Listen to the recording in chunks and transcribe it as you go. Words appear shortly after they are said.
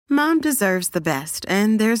Mom deserves the best,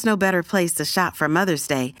 and there's no better place to shop for Mother's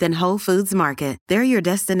Day than Whole Foods Market. They're your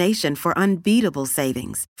destination for unbeatable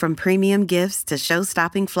savings, from premium gifts to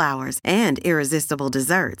show-stopping flowers and irresistible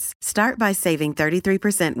desserts. Start by saving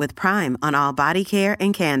 33% with Prime on all body care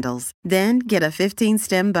and candles. Then get a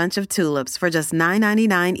 15-stem bunch of tulips for just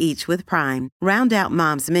 $9.99 each with Prime. Round out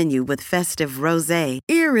Mom's menu with festive rosé,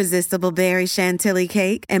 irresistible berry chantilly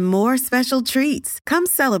cake, and more special treats. Come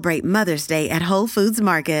celebrate Mother's Day at Whole Foods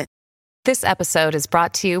Market. This episode is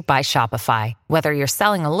brought to you by Shopify. Whether you're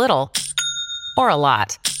selling a little or a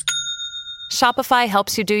lot, Shopify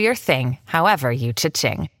helps you do your thing, however you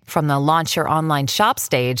cha-ching. From the launch your online shop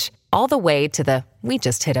stage, all the way to the we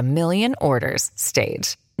just hit 1 million orders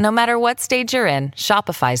stage. No matter what stage you're in,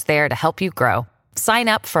 Shopify's there to help you grow. Sign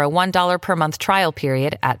up for a $1 per month trial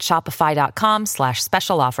period at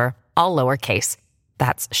shopify.com/special offer, all lowercase.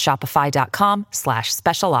 That's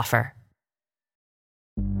shopify.com/special offer.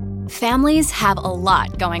 Families have a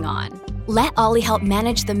lot going on. Let Ollie help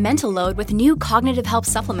manage the mental load with new cognitive help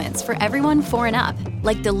supplements for everyone 4 and up,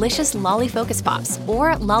 like delicious Lolly Focus Pops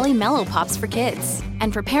or Lolly Mellow Pops for kids.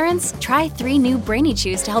 And for parents, try 3 new Brainy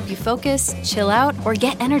Chews to help you focus, chill out, or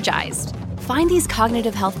get energized. Find these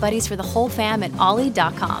cognitive health buddies for the whole fam at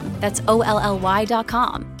ollie.com. That's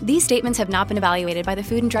OLLY.com. These statements have not been evaluated by the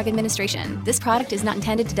Food and Drug Administration. This product is not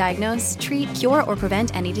intended to diagnose, treat, cure, or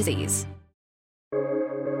prevent any disease.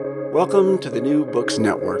 Welcome to the New Books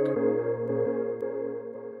Network.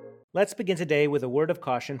 Let's begin today with a word of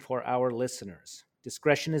caution for our listeners.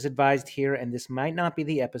 Discretion is advised here, and this might not be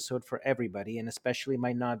the episode for everybody, and especially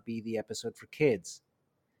might not be the episode for kids.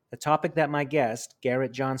 The topic that my guest,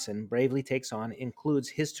 Garrett Johnson, bravely takes on includes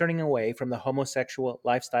his turning away from the homosexual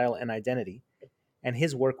lifestyle and identity, and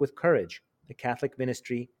his work with Courage, the Catholic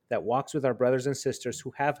ministry that walks with our brothers and sisters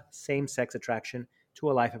who have same-sex attraction to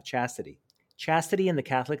a life of chastity. Chastity in the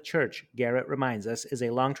Catholic Church, Garrett reminds us, is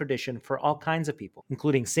a long tradition for all kinds of people,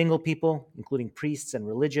 including single people, including priests and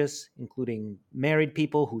religious, including married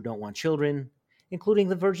people who don't want children, including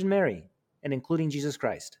the Virgin Mary, and including Jesus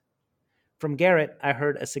Christ. From Garrett, I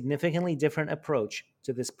heard a significantly different approach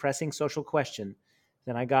to this pressing social question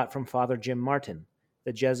than I got from Father Jim Martin,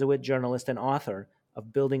 the Jesuit journalist and author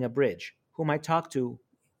of Building a Bridge, whom I talked to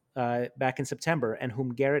back in September and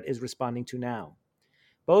whom Garrett is responding to now.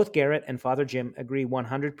 Both Garrett and Father Jim agree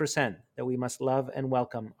 100% that we must love and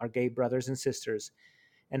welcome our gay brothers and sisters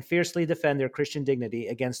and fiercely defend their Christian dignity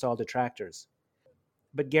against all detractors.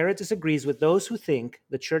 But Garrett disagrees with those who think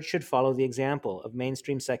the church should follow the example of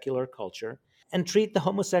mainstream secular culture and treat the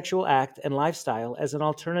homosexual act and lifestyle as an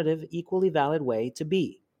alternative, equally valid way to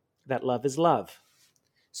be, that love is love.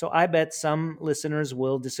 So I bet some listeners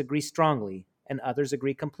will disagree strongly and others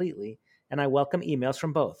agree completely, and I welcome emails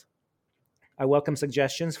from both. I welcome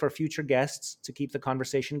suggestions for future guests to keep the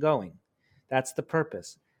conversation going. That's the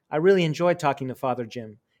purpose. I really enjoyed talking to Father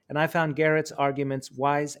Jim, and I found Garrett's arguments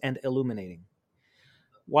wise and illuminating.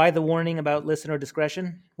 Why the warning about listener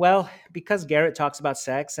discretion? Well, because Garrett talks about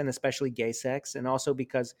sex, and especially gay sex, and also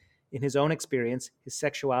because, in his own experience, his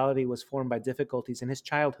sexuality was formed by difficulties in his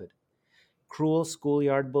childhood. Cruel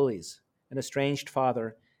schoolyard bullies, an estranged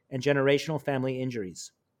father, and generational family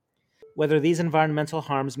injuries. Whether these environmental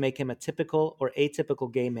harms make him a typical or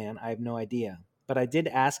atypical gay man, I have no idea. But I did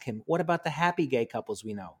ask him, what about the happy gay couples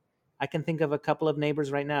we know? I can think of a couple of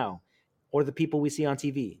neighbors right now, or the people we see on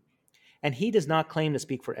TV. And he does not claim to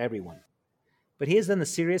speak for everyone. But he has done the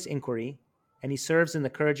serious inquiry, and he serves in the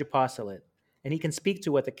Courage Apostolate, and he can speak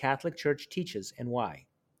to what the Catholic Church teaches and why.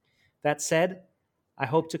 That said, I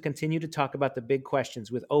hope to continue to talk about the big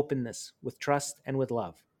questions with openness, with trust, and with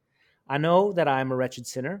love. I know that I am a wretched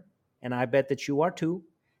sinner, and I bet that you are too,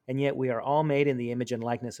 and yet we are all made in the image and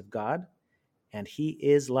likeness of God, and He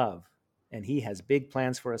is love, and He has big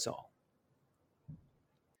plans for us all.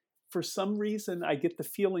 For some reason, I get the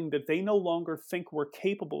feeling that they no longer think we're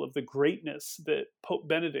capable of the greatness that Pope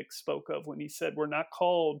Benedict spoke of when he said we're not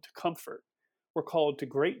called to comfort, we're called to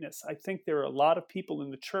greatness. I think there are a lot of people in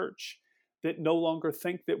the church that no longer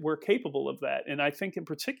think that we're capable of that, and I think in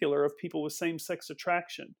particular of people with same-sex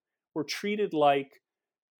attraction. We're treated like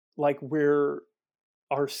to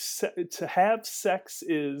have sex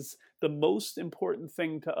is the most important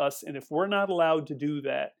thing to us, and if we're not allowed to do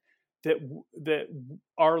that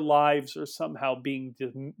our lives are somehow being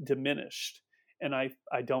diminished. And I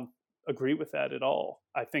don't agree with that at all.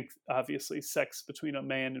 I think obviously sex between a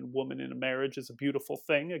man and woman in a marriage is a beautiful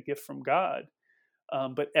thing, a gift from God.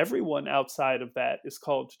 But everyone outside of that is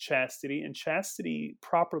called to chastity, and chastity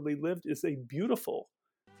properly lived is a beautiful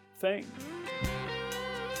thing.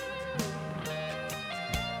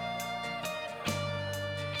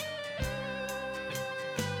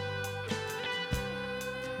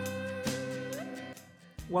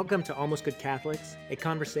 Welcome to Almost Good Catholics, a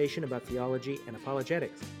conversation about theology and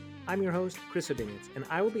apologetics. I'm your host, Chris Odinitz, and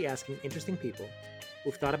I will be asking interesting people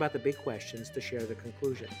who've thought about the big questions to share their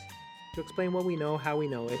conclusions, to explain what we know, how we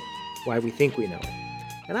know it, why we think we know it.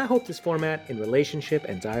 And I hope this format in relationship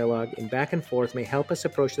and dialogue, in back and forth, may help us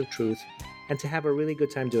approach the truth and to have a really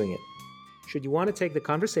good time doing it. Should you want to take the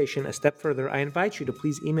conversation a step further, I invite you to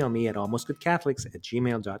please email me at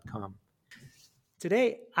almostgoodcatholics@gmail.com.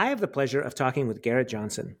 Today, I have the pleasure of talking with Garrett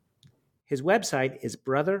Johnson. His website is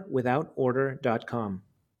brotherwithoutorder.com,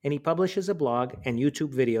 and he publishes a blog and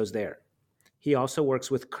YouTube videos there. He also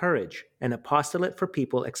works with Courage, an apostolate for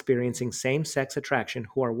people experiencing same-sex attraction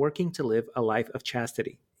who are working to live a life of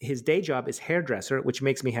chastity. His day job is hairdresser, which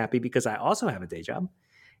makes me happy because I also have a day job.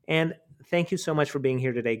 And thank you so much for being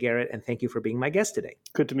here today, Garrett, and thank you for being my guest today.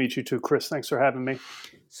 Good to meet you too, Chris. Thanks for having me.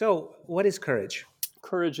 So, what is Courage?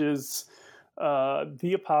 Courage is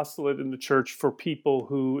the apostolate in the church for people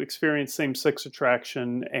who experience same-sex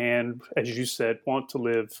attraction and, as you said, want to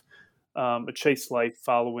live a chaste life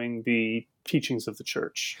following the teachings of the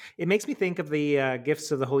church. It makes me think of the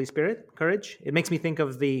gifts of the Holy Spirit, Courage. It makes me think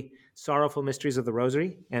of the sorrowful mysteries of the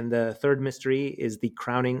Rosary, and the third mystery is the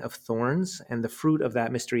crowning of thorns, and the fruit of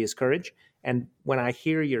that mystery is courage. And when I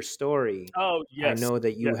hear your story, I know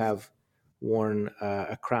that you have worn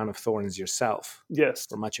a crown of thorns yourself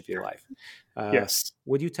for much of your life.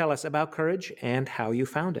 Would you tell us about Courage and how you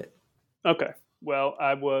found it? Okay. Well,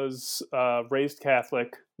 I was raised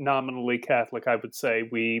Catholic, nominally Catholic, I would say.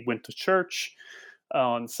 We went to church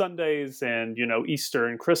on Sundays and, Easter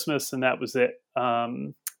and Christmas, and that was it.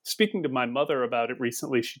 Speaking to my mother about it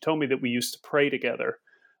recently, she told me that we used to pray together.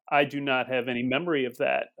 I do not have any memory of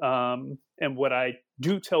that. And what I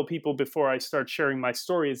do tell people before I start sharing my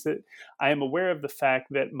story is that I am aware of the fact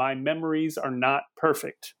that my memories are not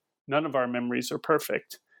perfect. None of our memories are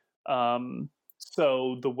perfect.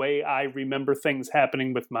 So the way I remember things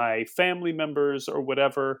happening with my family members or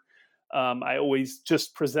whatever, I always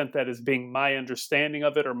just present that as being my understanding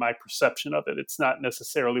of it or my perception of it. It's not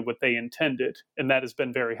necessarily what they intended. And that has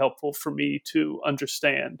been very helpful for me to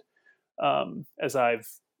understand as I've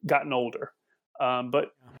gotten older.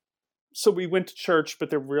 So we went to church, but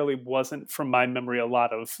there really wasn't, from my memory, a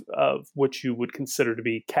lot of what you would consider to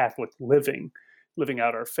be Catholic living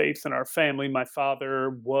out our faith in our family. My father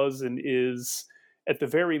was and is, at the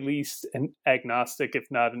very least, an agnostic,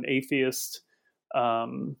 if not an atheist.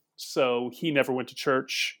 So he never went to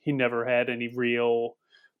church. He never had any real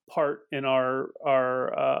part in our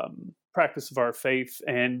practice of our faith.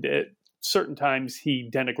 And at certain times he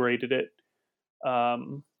denigrated it.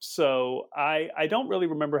 So I don't really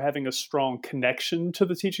remember having a strong connection to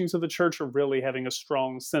the teachings of the church or really having a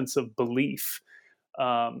strong sense of belief.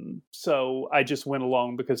 So I just went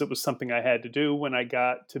along because it was something I had to do. When I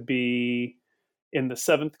got to be in the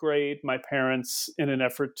 7th grade, my parents, in an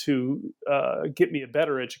effort to get me a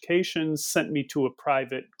better education, sent me to a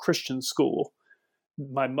private Christian school.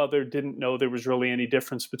 My mother didn't know there was really any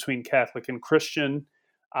difference between Catholic and Christian.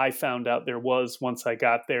 I found out there was once I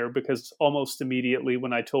got there, because almost immediately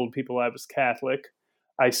when I told people I was Catholic,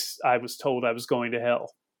 I was told I was going to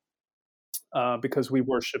hell because we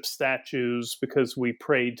worship statues, because we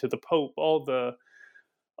prayed to the Pope, a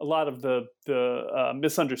lot of the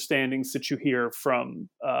misunderstandings that you hear from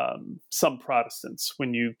some Protestants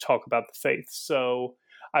when you talk about the faith. So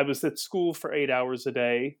I was at school for 8 hours a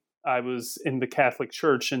day. I was in the Catholic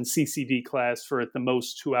Church in CCD class for at the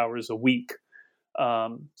most 2 hours a week.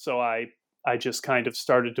 So I just kind of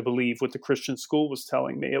started to believe what the Christian school was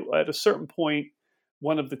telling me. At a certain point,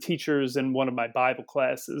 one of the teachers in one of my Bible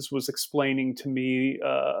classes was explaining to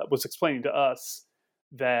us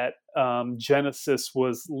that Genesis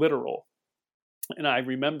was literal. And I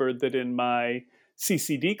remembered that in my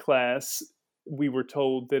CCD class, we were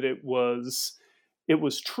told that it was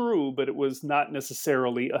true, but it was not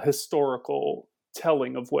necessarily a historical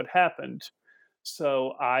telling of what happened.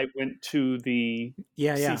 So I went to the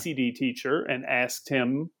CCD teacher and asked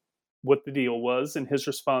him what the deal was, and his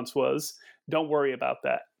response was, "Don't worry about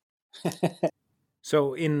that."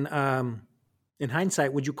 So in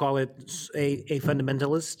hindsight, would you call it a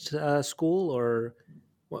fundamentalist school, or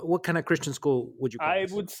what kind of Christian school would you call it? I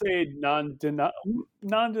would say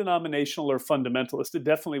non-denominational or fundamentalist. It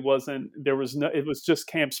definitely wasn't. It was just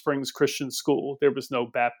Camp Springs Christian School. There was no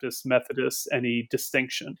Baptist, Methodist, any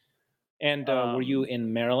distinction. And were you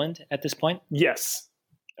in Maryland at this point? Yes.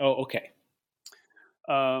 Oh, okay.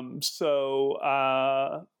 So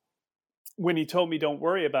when he told me don't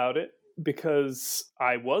worry about it, because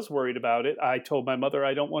I was worried about it, I told my mother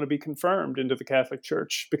I don't want to be confirmed into the Catholic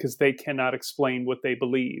Church because they cannot explain what they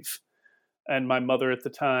believe. And my mother at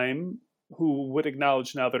the time who would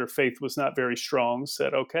acknowledge now that her faith was not very strong,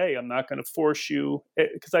 said, okay, I'm not going to force you.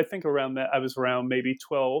 Because I think around that, I was around maybe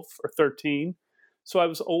 12 or 13. So I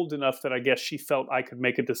was old enough that I guess she felt I could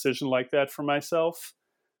make a decision like that for myself.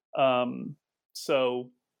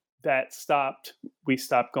 So that stopped. We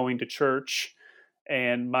stopped going to church.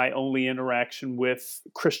 And my only interaction with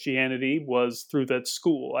Christianity was through that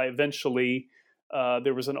school. I eventually,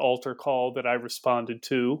 there was an altar call that I responded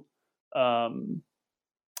to.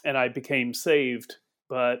 And I became saved,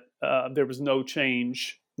 but there was no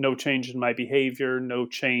change in my behavior, no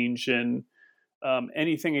change in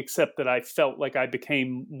anything except that I felt like I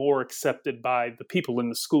became more accepted by the people in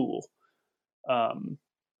the school.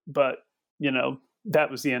 But,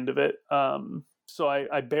 that was the end of it. So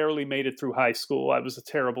I barely made it through high school. I was a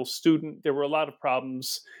terrible student. There were a lot of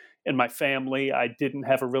problems in my family. I didn't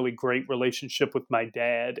have a really great relationship with my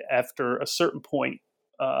dad after a certain point.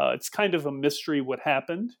 It's kind of a mystery what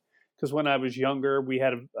happened, because when I was younger, we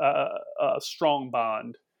had a strong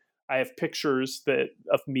bond. I have pictures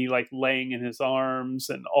of me like laying in his arms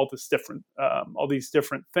and all these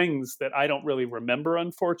different things that I don't really remember.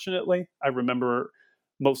 Unfortunately, I remember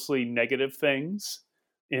mostly negative things.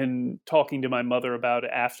 In talking to my mother about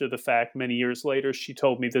it after the fact, many years later, she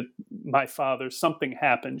told me that my father, something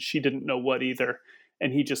happened. She didn't know what either,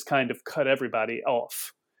 and he just kind of cut everybody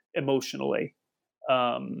off emotionally.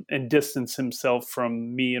 And distance himself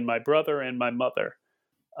from me and my brother and my mother.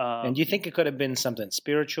 And do you think it could have been something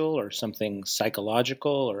spiritual or something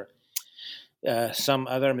psychological or some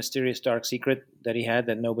other mysterious dark secret that he had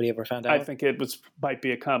that nobody ever found out? I think it might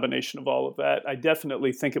be a combination of all of that. I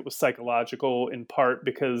definitely think it was psychological, in part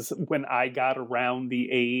because when I got around the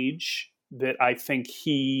age that I think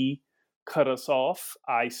he cut us off,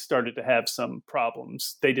 I started to have some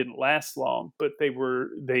problems. They didn't last long, but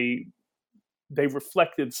they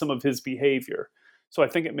reflected some of his behavior. So I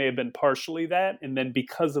think it may have been partially that. And then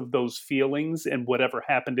because of those feelings and whatever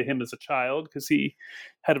happened to him as a child, because he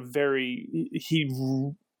had he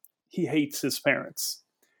hates his parents.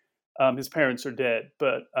 His parents are dead,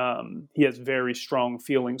 but he has very strong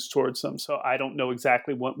feelings towards them. So I don't know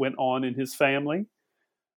exactly what went on in his family,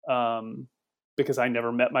 because I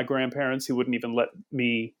never met my grandparents. He wouldn't even let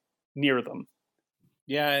me near them.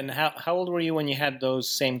 Yeah, and how old were you when you had those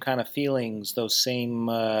same kind of feelings, those same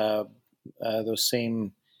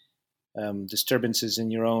disturbances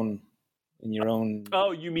in your own?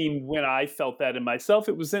 Oh, you mean when I felt that in myself?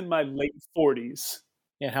 It was in my late 40s.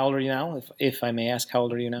 Yeah, how old are you now? If I may ask, how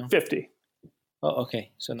old are you now? 50. Oh,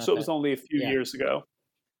 okay. So it was only a few years ago.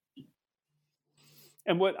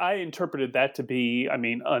 And what I interpreted that to be, I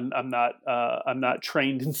mean, I'm not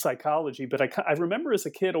trained in psychology, but I remember as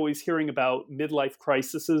a kid always hearing about midlife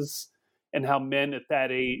crises and how men at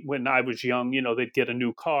that age, when I was young, they'd get a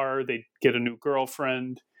new car, they'd get a new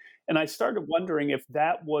girlfriend. And I started wondering if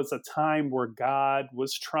that was a time where God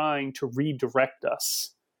was trying to redirect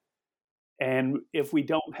us. And if we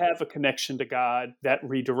don't have a connection to God, that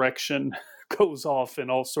redirection goes off in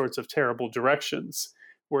all sorts of terrible directions.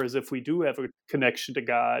 Whereas if we do have a connection to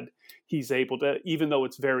God, he's able to, even though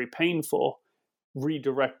it's very painful,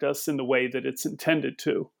 redirect us in the way that it's intended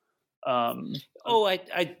to. I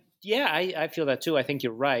feel that too. I think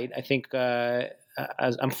you're right. I think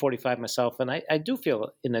as I'm 45 myself, and I do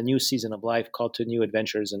feel in a new season of life called to new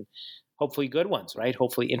adventures and hopefully good ones, right?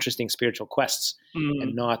 Hopefully interesting spiritual quests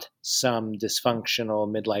and not some dysfunctional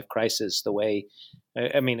midlife crisis the way,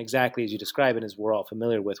 I mean, exactly as you describe it, as we're all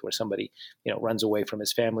familiar with, where somebody, runs away from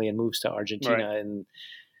his family and moves to Argentina and,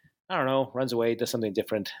 I don't know, runs away, does something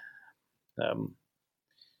different. Well,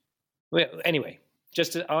 anyway,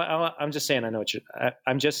 I'm just saying I know what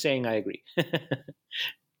I'm just saying I agree.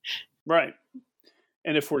 Right.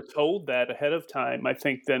 And if we're told that ahead of time, I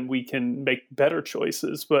think then we can make better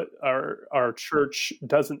choices. But our church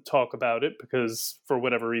doesn't talk about it because, for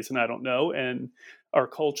whatever reason, I don't know. And our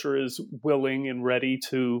culture is willing and ready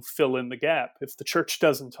to fill in the gap. If the church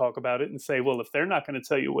doesn't talk about it and say, well, if they're not going to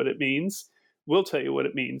tell you what it means, we'll tell you what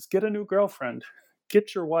it means. Get a new girlfriend.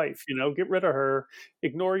 Get your wife, get rid of her.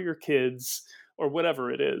 Ignore your kids or whatever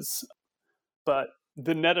it is. But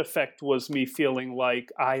the net effect was me feeling like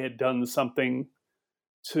I had done something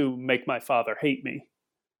to make my father hate me.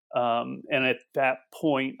 And at that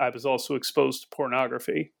point, I was also exposed to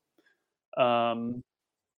pornography. And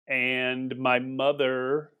my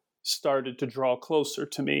mother started to draw closer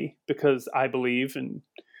to me because I believe, and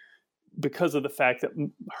because of the fact that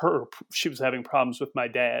she was having problems with my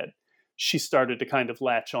dad, she started to kind of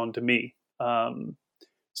latch on to me.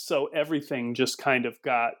 So everything just kind of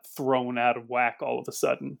got thrown out of whack all of a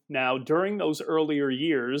sudden. Now, during those earlier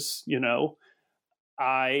years,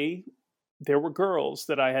 I there were girls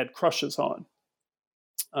that I had crushes on.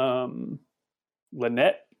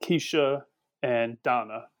 Lynette, Keisha, and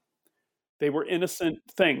Donna. They were innocent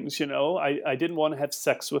things, you know. I didn't want to have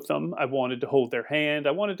sex with them. I wanted to hold their hand.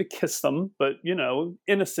 I wanted to kiss them, but, you know,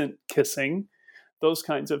 innocent kissing, those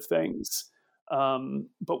kinds of things.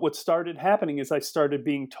 But what started happening is I started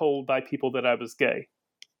being told by people that I was gay.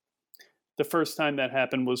 The first time that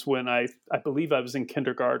happened was when I believe I was in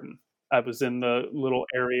kindergarten. I was in the little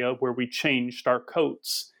area where we changed our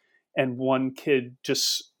coats, and one kid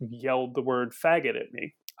just yelled the word faggot at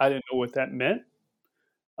me. I didn't know what that meant.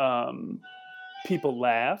 People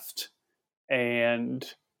laughed, and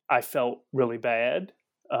I felt really bad.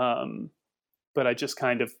 But I just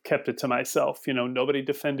kind of kept it to myself. You know, nobody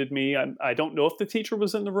defended me. I don't know if the teacher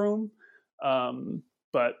was in the room,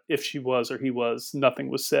 but if she was or he was, nothing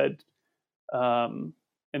was said. And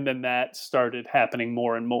then that started happening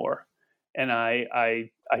more and more. And I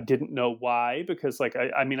didn't know why, because like,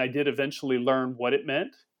 I mean, I did eventually learn what it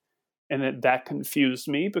meant. And that confused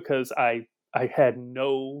me because I had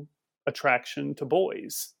no attraction to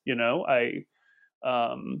boys. You know, I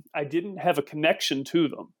didn't have a connection to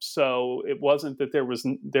them. So it wasn't that there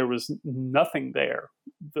was nothing there.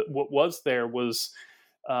 What was there was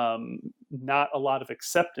not a lot of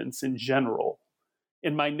acceptance in general.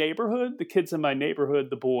 In my neighborhood, the kids in my neighborhood,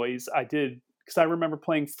 the boys, I did, because I remember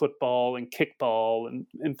playing football and kickball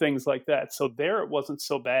and things like that. So there it wasn't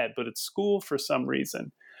so bad. But at school, for some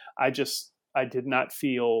reason, I did not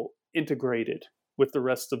feel integrated with the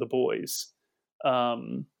rest of the boys.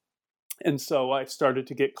 And so I started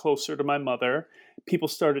to get closer to my mother. People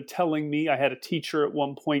started telling me, I had a teacher at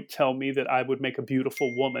one point tell me that I would make a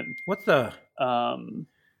beautiful woman. What the?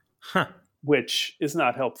 Which is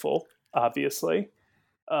not helpful, obviously.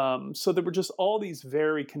 So there were just all these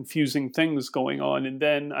very confusing things going on. And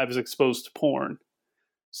then I was exposed to porn.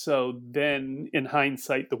 So then in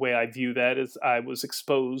hindsight, the way I view that is I was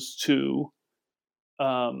exposed to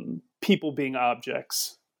people being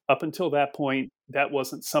objects. Up until that point, that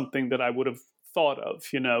wasn't something that I would have thought of,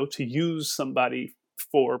 you know, to use somebody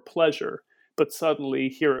for pleasure. But suddenly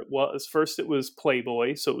here it was. First it was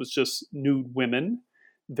Playboy, so it was just nude women.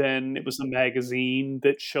 Then it was a magazine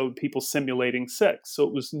that showed people simulating sex. So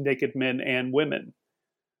it was naked men and women.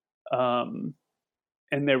 And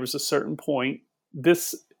there was a certain point.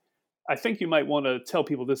 I think you might want to tell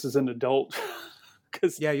people this is an adult.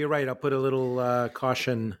 Yeah, you're right. I'll put a little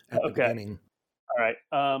caution at the beginning. All right.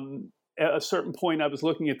 At a certain point, I was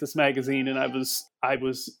looking at this magazine, and I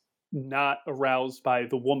was not aroused by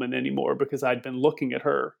the woman anymore because I'd been looking at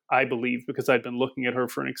her. I believe because I'd been looking at her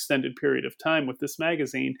for an extended period of time with this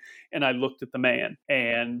magazine, and I looked at the man,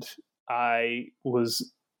 and I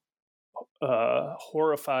was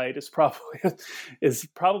horrified. Is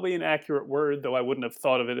probably an accurate word, though I wouldn't have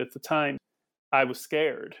thought of it at the time. I was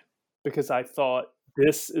scared because I thought,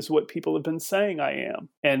 this is what people have been saying I am,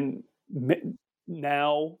 and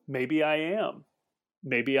now maybe I am.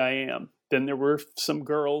 Maybe I am. Then there were some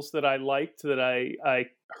girls that I liked that I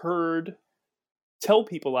heard tell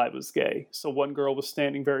people I was gay. So one girl was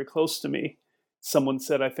standing very close to me. Someone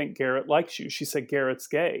said, I think Garrett likes you. She said, Garrett's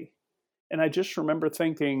gay. And I just remember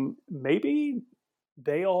thinking, maybe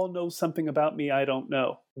they all know something about me I don't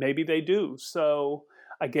know.Maybe they do. So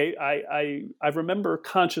I remember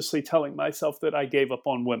consciously telling myself that I gave up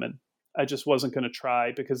on women. I just wasn't going to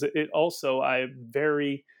try because I'm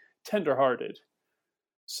very tenderhearted.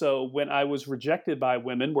 So when I was rejected by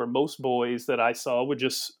women, where most boys that I saw would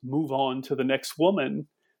just move on to the next woman,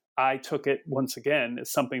 I took it once again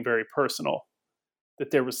as something very personal,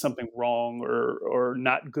 that there was something wrong or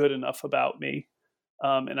not good enough about me.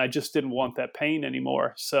 And I just didn't want that pain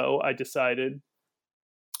anymore. So I decided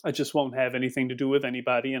I just won't have anything to do with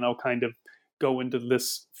anybody, and I'll kind of go into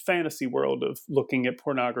this fantasy world of looking at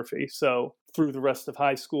pornography. So through the rest of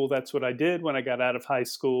high school, that's what I did. When I got out of high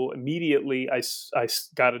school, immediately I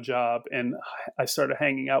got a job, and I started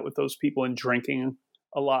hanging out with those people and drinking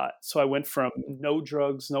a lot. So I went from no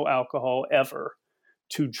drugs, no alcohol ever,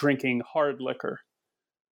 to drinking hard liquor.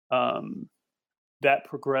 That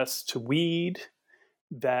progressed to weed.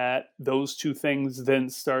 Those two things then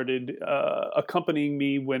started accompanying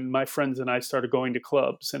me when my friends and I started going to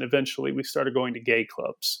clubs, and eventually we started going to gay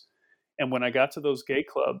clubs. And when I got to those gay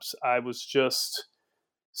clubs, I was just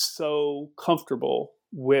so comfortable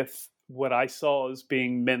with what I saw as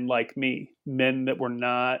being men like me, men that were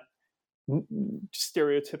not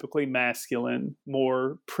stereotypically masculine,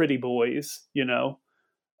 more pretty boys, you know,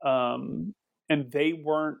 and they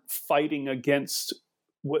weren't fighting against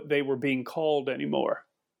what they were being called anymore.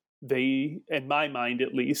 They, in my mind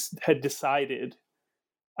at least, had decided,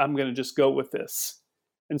 I'm going to just go with this.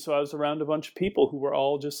 And so I was around a bunch of people who were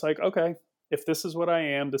all just like, okay, if this is what I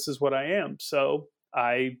am, this is what I am. So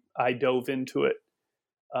I dove into it.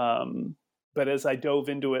 But as I dove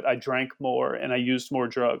into it, I drank more and I used more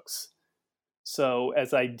drugs. So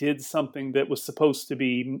as I did something that was supposed to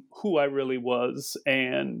be who I really was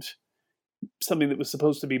and something that was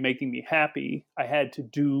supposed to be making me happy, I had to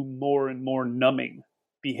do more and more numbing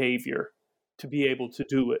behavior to be able to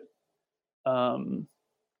do it.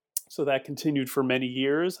 So that continued for many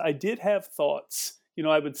years. I did have thoughts.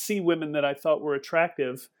 I would see women that I thought were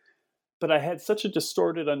attractive, but I had such a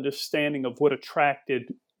distorted understanding of what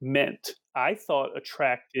attracted meant. I thought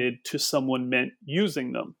attracted to someone meant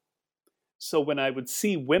using them. So when I would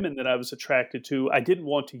see women that I was attracted to, I didn't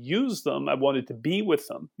want to use them. I wanted to be with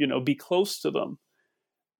them, be close to them.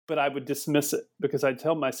 But I would dismiss it because I'd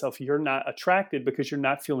tell myself, you're not attracted because you're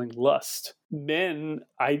not feeling lust. Men,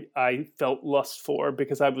 I felt lust for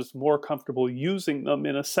because I was more comfortable using them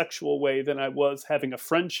in a sexual way than I was having a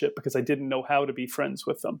friendship because I didn't know how to be friends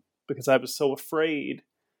with them because I was so afraid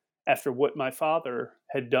after what my father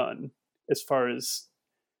had done as far as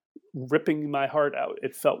ripping my heart out,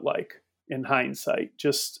 it felt like. In hindsight,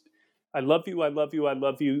 just, I love you, I love you, I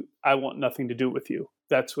love you. I want nothing to do with you.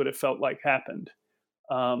 That's what it felt like happened.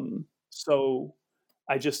 So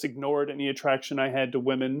I just ignored any attraction I had to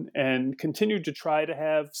women and continued to try to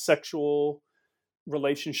have sexual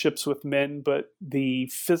relationships with men. But the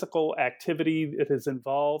physical activity that is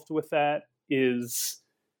involved with that is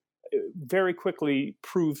very quickly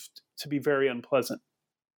proved to be very unpleasant.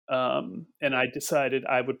 And I decided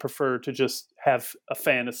I would prefer to just have a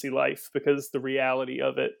fantasy life because the reality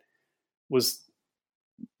of it was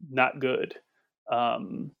not good.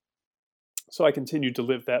 So I continued to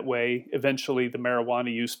live that way. Eventually, the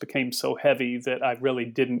marijuana use became so heavy that I really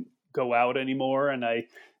didn't go out anymore, and I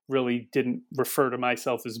really didn't refer to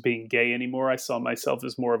myself as being gay anymore. I saw myself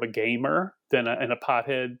as more of a gamer and a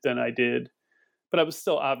pothead than I did. But I was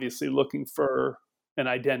still obviously looking for an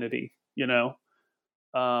identity,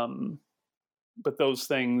 But those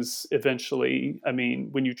things eventually,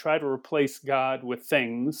 when you try to replace God with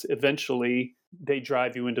things, eventually they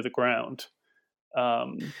drive you into the ground.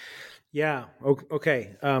 Yeah.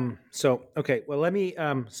 Okay. Well, let me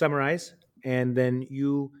summarize, and then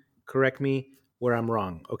you correct me where I'm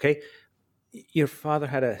wrong. Okay. Your father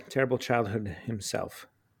had a terrible childhood himself.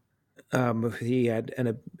 He had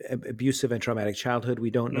an abusive and traumatic childhood. We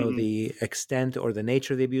don't know the extent or the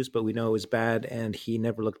nature of the abuse, but we know it was bad, and he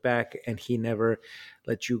never looked back, and he never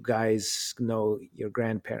let you guys know your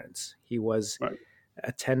grandparents. He was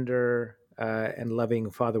a tender and loving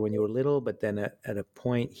father when you were little, but then at a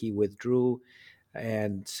point he withdrew,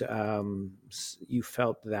 and you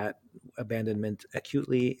felt that abandonment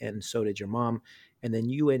acutely, and so did your mom. And then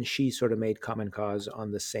you and she sort of made common cause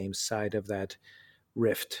on the same side of that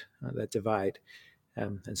rift, that divide.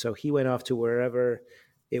 And so he went off to wherever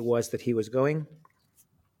it was that he was going,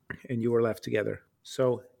 and you were left together.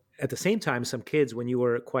 So at the same time, some kids, when you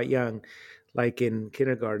were quite young, like in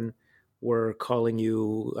kindergarten, were calling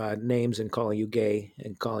you names and calling you gay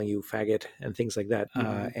and calling you faggot and things like that.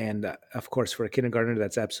 And of course, for a kindergartner,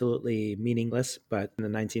 that's absolutely meaningless. But in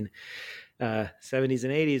the 1970s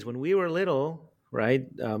and 80s, when we were little, right,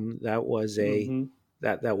 that was a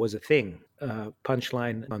that was a thing.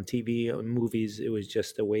 Punchline on TV, on movies, it was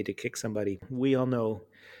just a way to kick somebody. We all know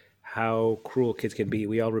how cruel kids can be.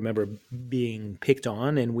 We all remember being picked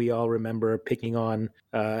on, and we all remember picking on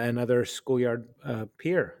another schoolyard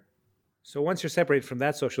peer. So once you're separated from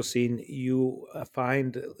that social scene, you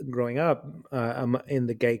find growing up in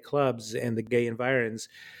the gay clubs and the gay environs,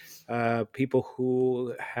 people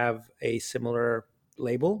who have a similar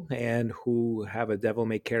label and who have a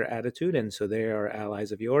devil-may-care attitude, and so they are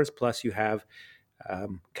allies of yours. Plus you have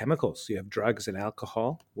chemicals. You have drugs and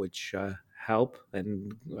alcohol, which help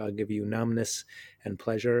and give you numbness and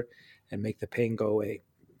pleasure and make the pain go away.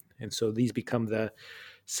 And so these become the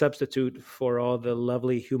substitute for all the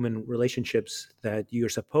lovely human relationships that you're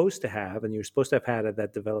supposed to have, and you're supposed to have had at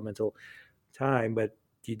that developmental time, but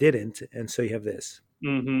you didn't. And so you have this.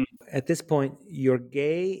 At this point, you're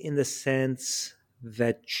gay in the sense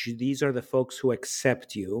that these are the folks who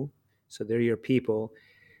accept you. So they're your people,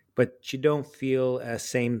 but you don't feel a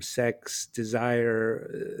same-sex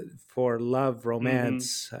desire for love,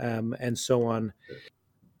 romance, and so on.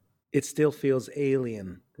 It still feels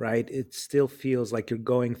alien, right? It still feels like you're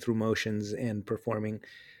going through motions and performing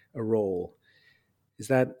a role. Is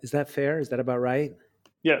that fair? Is that about right?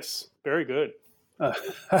 Yes, very good.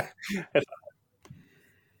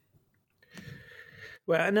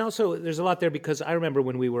 Well, and also there's a lot there because I remember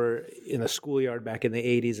when we were in a schoolyard back in the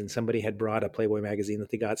 80s and somebody had brought a Playboy magazine that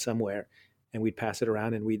they got somewhere, and we'd pass it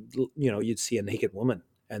around, and you'd see a naked woman,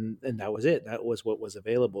 and that was it. That was what was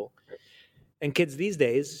available. And kids these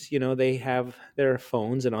days, they have their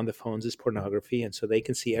phones, and on the phones is pornography, and so they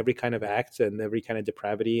can see every kind of act and every kind of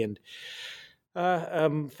depravity and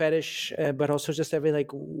fetish, but also just every like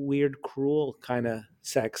weird, cruel kind of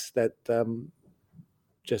sex that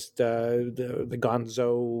just the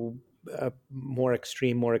gonzo, more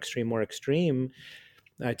extreme.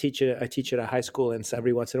 I teach at a high school, and so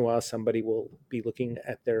every once in a while somebody will be looking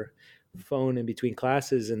at their phone in between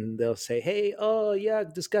classes, and they'll say, "Hey, oh yeah,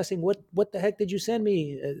 discussing what the heck did you send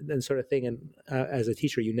me?" and sort of thing. And as a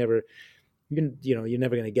teacher, you're never going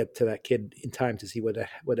to get to that kid in time to see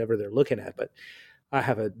whatever they're looking at. But I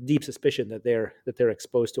have a deep suspicion that they're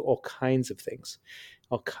exposed to all kinds of things,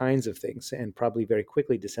 and probably very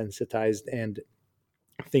quickly desensitized and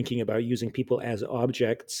thinking about using people as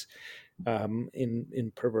objects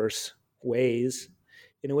in perverse ways,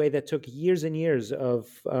 in a way that took years and years of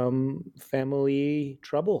family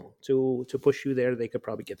trouble to push you there. They could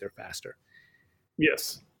probably get there faster.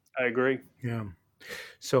 Yes, I agree. Yeah.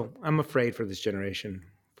 So I'm afraid for this generation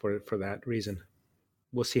for that reason.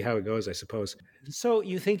 We'll see how it goes, I suppose. So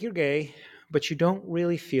you think you're gay, but you don't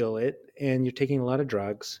really feel it, and you're taking a lot of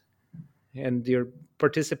drugs, and you're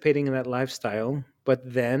participating in that lifestyle, but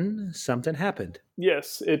then something happened.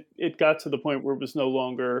 Yes, it got to the point where it was no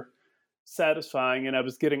longer satisfying, and I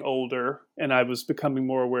was getting older, and I was becoming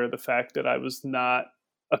more aware of the fact that I was not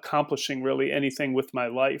accomplishing really anything with my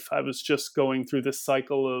life. I was just going through this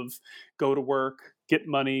cycle of go to work, get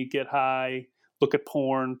money, get high, look at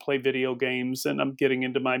porn, play video games, and I'm getting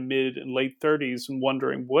into my mid and late 30s and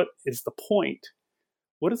wondering, what is the point?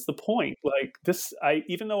 What is the point? Like this,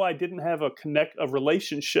 even though I didn't have a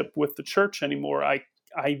relationship with the church anymore, I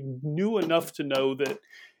knew enough to know that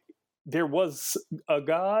there was a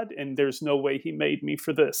God, and there's no way he made me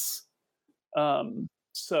for this.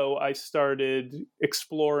 So I started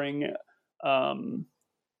exploring.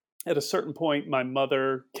 At a certain point, my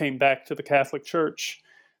mother came back to the Catholic Church.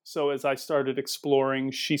 So as I started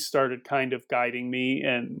exploring, she started kind of guiding me,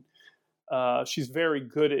 and she's very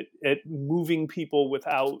good at moving people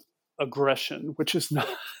without aggression, which is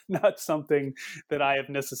not something that I have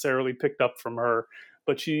necessarily picked up from her.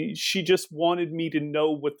 But she just wanted me to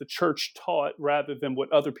know what the church taught rather than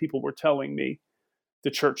what other people were telling me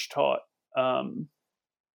the church taught.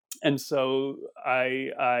 And so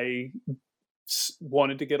I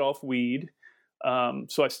wanted to get off weed.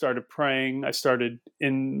 So I started praying. I started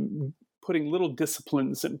putting little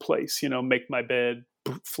disciplines in place, make my bed,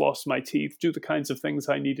 floss my teeth, do the kinds of things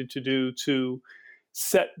I needed to do to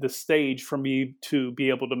set the stage for me to be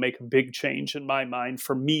able to make a big change in my mind,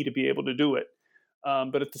 for me to be able to do it.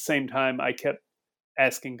 But at the same time, I kept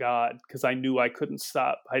asking God, because I knew I couldn't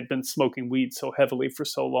stop. I'd been smoking weed so heavily for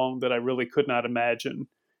so long that I really could not imagine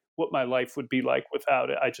what my life would be like without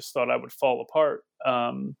it. I just thought I would fall apart.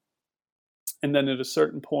 And then at a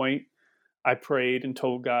certain point, I prayed and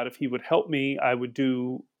told God if he would help me, I would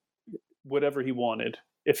do whatever he wanted,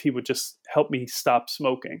 if he would just help me stop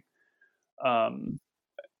smoking.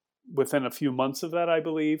 Within a few months of that, I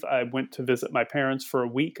believe, I went to visit my parents for a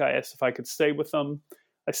week. I asked if I could stay with them.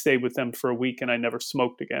 I stayed with them for a week, and I never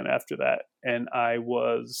smoked again after that. And I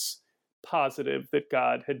was positive that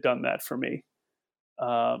God had done that for me.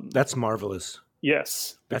 That's marvelous.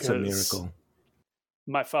 Yes. That's a miracle.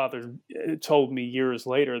 My father told me years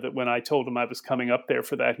later that when I told him I was coming up there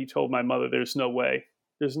for that, he told my mother, there's no way.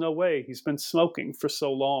 There's no way. He's been smoking for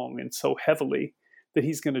so long and so heavily that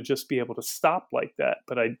he's going to just be able to stop like that.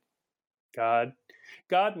 But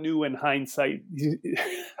God knew in hindsight,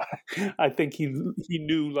 I think he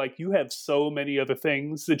knew, like, you have so many other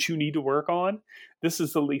things that you need to work on. This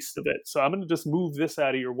is the least of it. So I'm going to just move this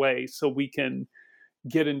out of your way so we can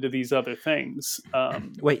get into these other things.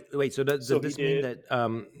 Wait. So does this mean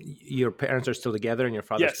that your parents are still together and your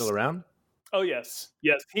father's still around? Oh, yes.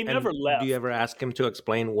 Yes. He never left. Do you ever ask him to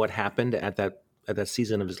explain what happened at that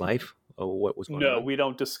season of his life? Or what was going on? No, we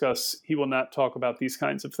don't discuss. He will not talk about these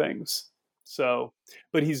kinds of things. So,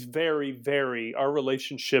 but he's very, very, our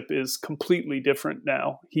relationship is completely different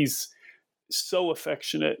now. He's so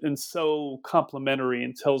affectionate and so complimentary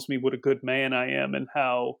and tells me what a good man I am and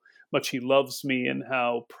how much he loves me and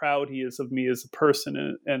how proud he is of me as a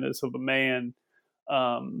person and as of a man.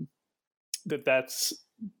 That's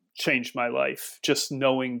changed my life. Just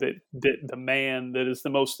knowing that the man that is the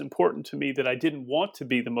most important to me, that I didn't want to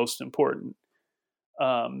be the most important,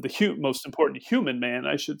 most important human man,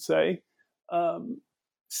 I should say,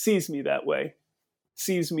 sees me that way,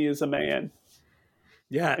 sees me as a man.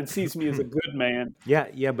 Yeah. and sees me as a good man.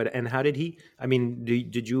 Yeah. But and how did he? I mean,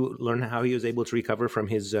 did you learn how he was able to recover from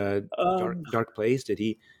his dark place? Did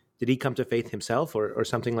he come to faith himself, or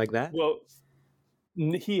something like that? Well,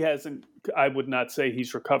 he hasn't. I would not say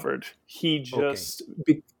he's recovered. He just.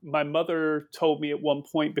 My mother told me at one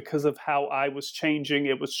point, because of how I was changing,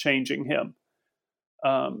 it was changing him.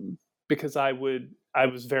 Because I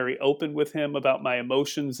was very open with him about my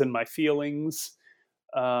emotions and my feelings.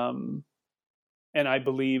 And I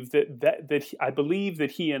believe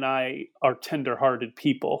that he and I are tender-hearted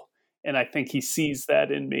people, and I think he sees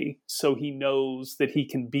that in me. So he knows that he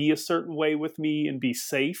can be a certain way with me and be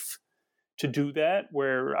safe to do that,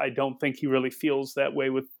 where I don't think he really feels that way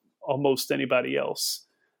with almost anybody else.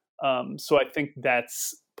 So I think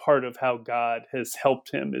that's part of how God has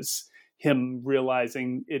helped him, is him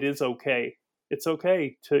realizing it is okay. It's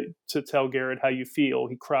okay to tell Garrett how you feel.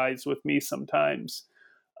 He cries with me sometimes.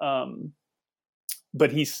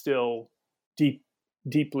 But he's still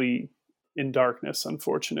deeply in darkness,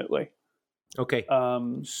 unfortunately. Okay.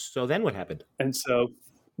 So then what happened? And so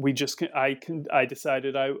I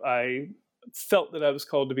decided I felt that I was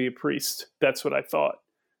called to be a priest. That's what I thought.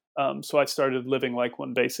 So I started living like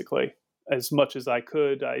one, basically, as much as I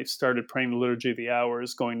could. I started praying the Liturgy of the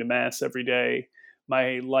Hours, going to Mass every day.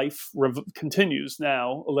 My life continues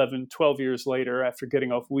now, 11, 12 years later, after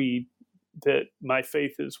getting off weed, that my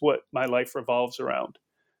faith is what my life revolves around.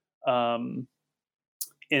 And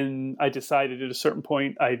I decided at a certain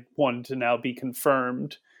point I wanted to now be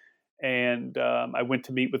confirmed. And I went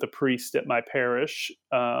to meet with a priest at my parish.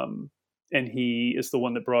 And he is the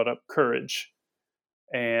one that brought up Courage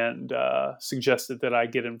and suggested that I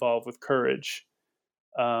get involved with Courage.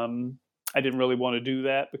 I didn't really want to do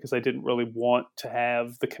that because I didn't really want to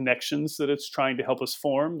have the connections that it's trying to help us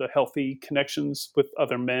form, the healthy connections with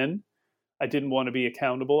other men. I didn't want to be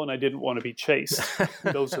accountable, and I didn't want to be chased.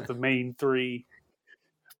 Those are the main 3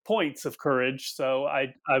 points of Courage. So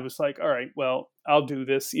I was like, all right, well, I'll do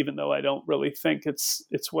this, even though I don't really think it's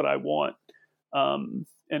what I want.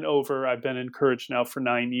 I've been in Courage now for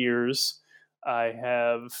 9 years. I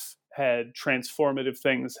have had transformative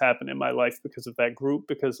things happen in my life because of that group,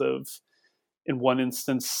 because of, in one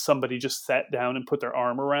instance, somebody just sat down and put their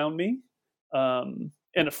arm around me in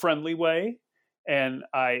a friendly way. And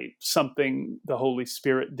the Holy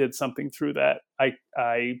Spirit did something through that.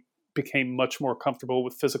 I became much more comfortable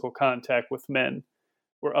with physical contact with men,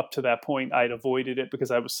 where up to that point I'd avoided it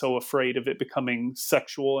because I was so afraid of it becoming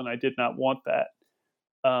sexual, and I did not want that.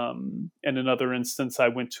 In another instance, I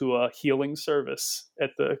went to a healing service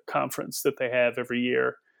at the conference that they have every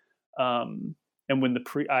year. And when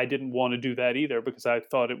I didn't want to do that either, because I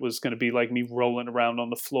thought it was going to be like me rolling around on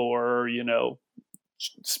the floor, or,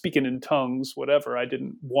 speaking in tongues, whatever. I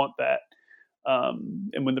didn't want that.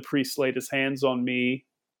 And when the priest laid his hands on me,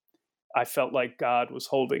 I felt like God was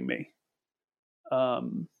holding me.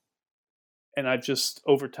 And I've just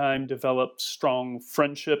over time developed strong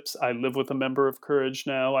friendships. I live with a member of Courage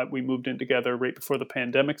now. We moved in together right before the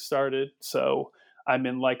pandemic started. So I'm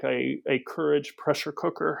in like a Courage pressure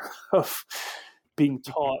cooker of being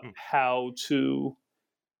taught how to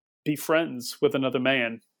be friends with another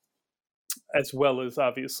man, as well as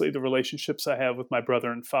obviously the relationships I have with my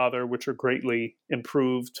brother and father, which are greatly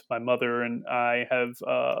improved. My mother and I have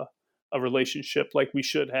a relationship like we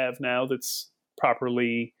should have now, that's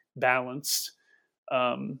properly balanced.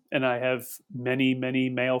 And I have many, many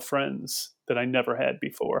male friends that I never had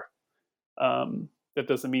before. That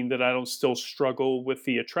doesn't mean that I don't still struggle with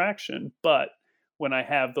the attraction, but when I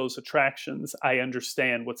have those attractions, I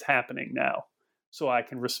understand what's happening now, so I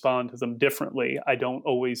can respond to them differently. I don't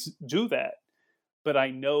always do that, but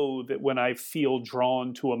I know that when I feel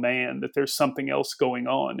drawn to a man, that there's something else going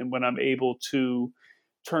on. And when I'm able to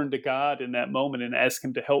turn to God in that moment and ask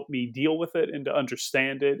him to help me deal with it and to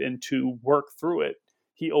understand it and to work through it,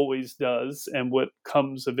 he always does. And what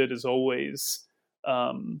comes of it is always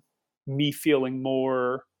me feeling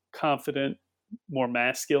more confident, more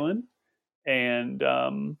masculine, and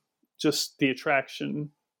just the attraction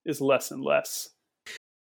is less and less.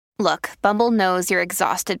 Look, Bumble knows you're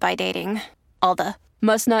exhausted by dating. All the,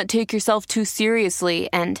 must not take yourself too seriously,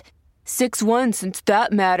 and 6'1" since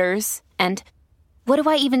that matters, and what do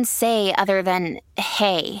I even say other than,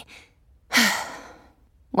 hey?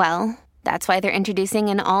 Well, that's why they're introducing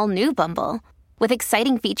an all-new Bumble, with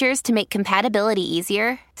exciting features to make compatibility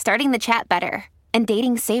easier, starting the chat better, and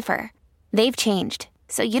dating safer. They've changed,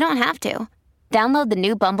 so you don't have to. Download the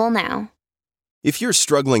new Bumble now. If you're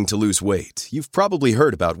struggling to lose weight, you've probably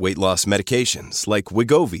heard about weight loss medications like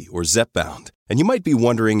Wegovy or Zepbound, and you might be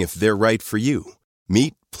wondering if they're right for you.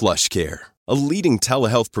 Meet PlushCare, a leading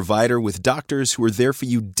telehealth provider with doctors who are there for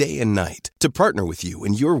you day and night to partner with you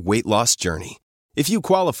in your weight loss journey. If you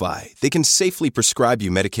qualify, they can safely prescribe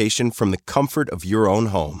you medication from the comfort of your own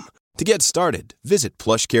home. To get started, visit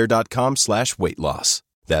plushcare.com/weight-loss.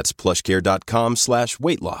 That's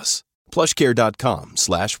plushcare.com/weight-loss.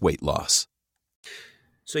 plushcare.com/weight-loss.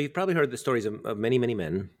 So you've probably heard the stories of many, many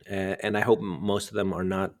men, and I hope most of them are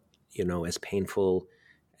not, as painful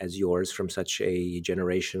as yours from such a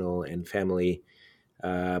generational and family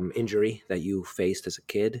injury that you faced as a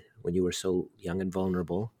kid when you were so young and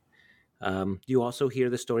vulnerable. You also hear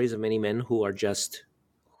the stories of many men who are just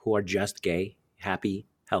gay, happy,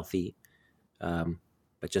 healthy,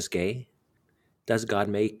 but just gay. Does God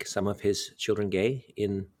make some of his children gay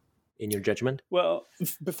in your judgment? Well,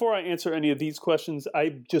 before I answer any of these questions,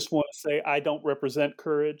 I just want to say I don't represent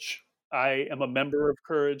Courage. I am a member of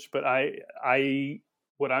Courage, but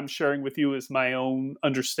what I'm sharing with you is my own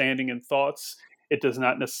understanding and thoughts. It does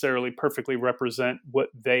not necessarily perfectly represent what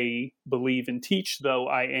they believe and teach, though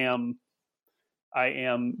I am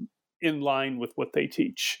in line with what they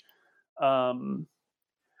teach. I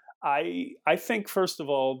think, first of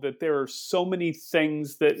all, that there are so many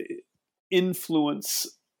things that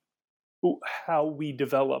influence how we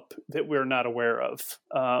develop that we're not aware of.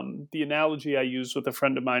 The analogy I used with a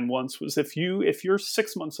friend of mine once was if you're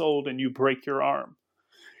 6 months old and you break your arm,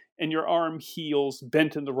 and your arm heals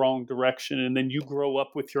bent in the wrong direction, and then you grow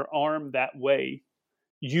up with your arm that way,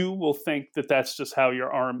 you will think that that's just how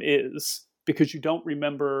your arm is because you don't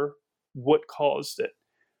remember what caused it.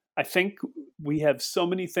 I think we have so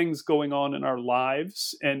many things going on in our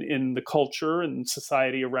lives and in the culture and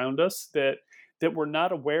society around us that we're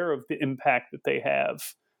not aware of the impact that they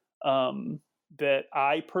have. That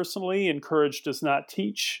I personally, and Courage does not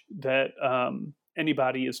teach that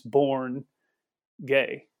anybody is born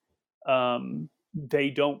gay. They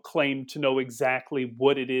don't claim to know exactly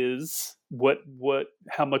what it is,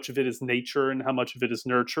 how much of it is nature and how much of it is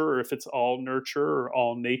nurture, or if it's all nurture or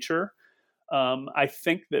all nature. I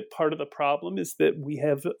think that part of the problem is that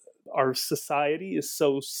our society is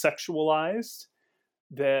so sexualized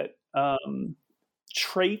that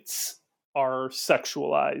traits are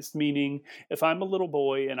sexualized, meaning if I'm a little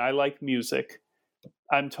boy and I like music,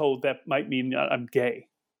 I'm told that might mean I'm gay.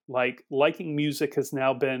 Like liking music has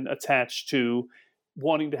now been attached to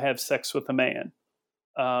wanting to have sex with a man.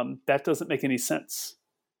 That doesn't make any sense.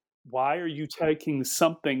 Why are you taking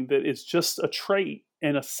something that is just a trait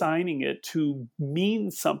and assigning it to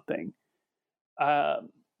mean something?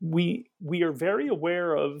 We are very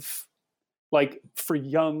aware of, like for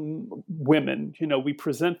young women, we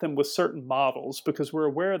present them with certain models because we're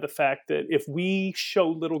aware of the fact that if we show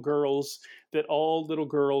little girls that all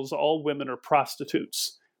women are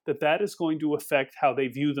prostitutes, that is going to affect how they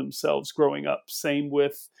view themselves growing up. Same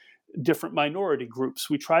with different minority groups.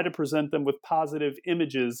 We try to present them with positive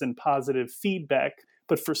images and positive feedback,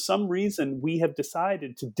 but for some reason we have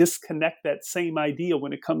decided to disconnect that same idea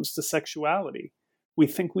when it comes to sexuality. We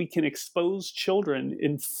think we can expose children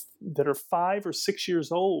that are 5 or 6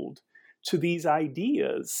 years old to these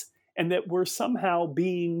ideas and that we're somehow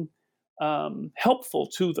being helpful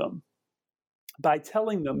to them by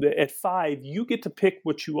telling them that at 5, you get to pick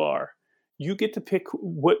what you are. You get to pick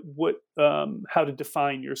how to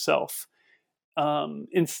define yourself.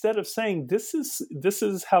 Instead of saying this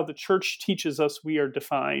is how the church teaches us we are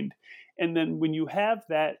defined. And then when you have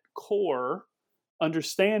that core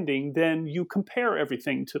understanding, then you compare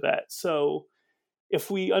everything to that. So if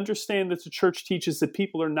we understand that the church teaches that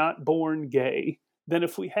people are not born gay, then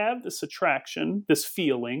if we have this attraction, this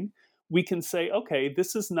feeling, we can say, okay,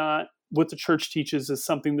 this is not what the church teaches is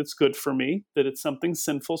something that's good for me, that it's something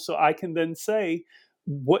sinful. So I can then say,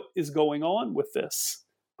 what is going on with this?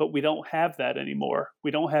 But we don't have that anymore.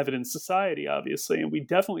 We don't have it in society, obviously, and we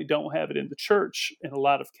definitely don't have it in the church in a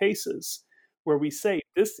lot of cases, where we say,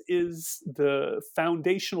 this is the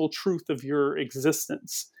foundational truth of your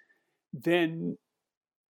existence. Then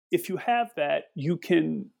if you have that, you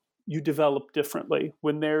develop differently.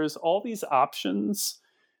 When there's all these options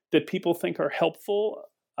that people think are helpful,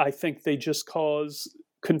 I think they just cause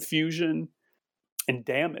confusion and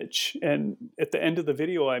damage. And at the end of the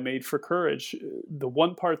video I made for Courage, the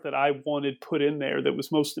one part that I wanted put in there that was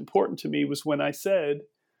most important to me was when I said,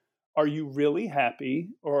 are you really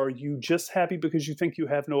happy, or are you just happy because you think you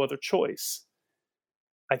have no other choice?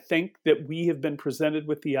 I think that we have been presented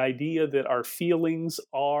with the idea that our feelings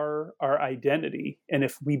are our identity. And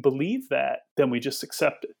if we believe that, then we just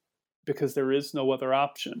accept it because there is no other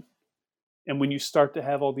option. And when you start to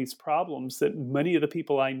have all these problems that many of the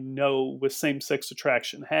people I know with same-sex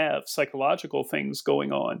attraction have, psychological things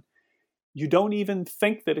going on, you don't even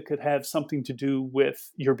think that it could have something to do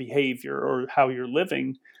with your behavior or how you're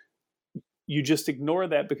living. You just ignore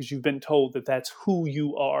that because you've been told that that's who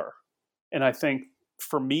you are. And I think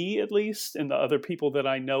for me, at least, and the other people that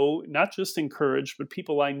I know, not just encouraged, but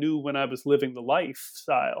people I knew when I was living the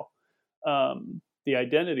lifestyle, the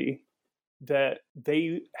identity, that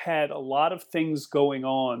they had a lot of things going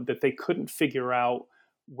on that they couldn't figure out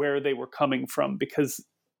where they were coming from, because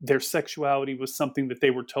their sexuality was something that they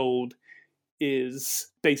were told is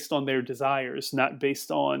based on their desires, not based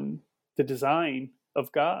on the design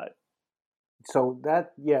of God. So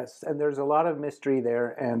that, yes, and there's a lot of mystery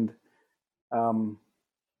there, and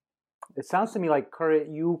it sounds to me like courage.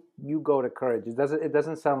 You go to courage. It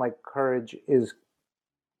doesn't sound like courage is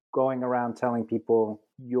going around telling people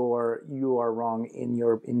you are wrong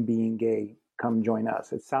in being gay. Come join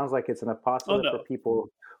us. It sounds like it's an apostolate for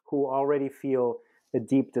people who already feel a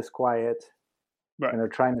deep disquiet, right, and are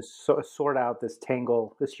trying to sort out this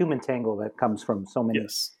human tangle that comes from so many,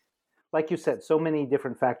 like you said, so many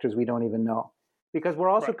different factors we don't even know, because we're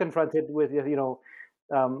also confronted with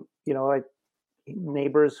like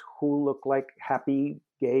neighbors who look like happy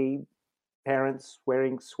gay parents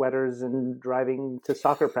wearing sweaters and driving to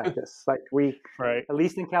soccer practice. Like at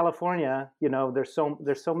least in California, there's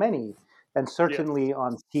so many, and certainly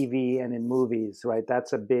on TV and in movies, right?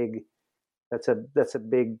 That's a big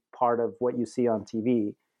part of what you see on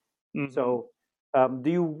TV. Mm-hmm. So,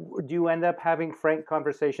 do you end up having frank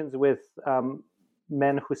conversations with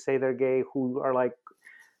men who say they're gay, who are like,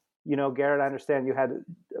 Garrett, I understand you had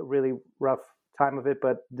a really rough time of it,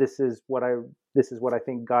 but this is what I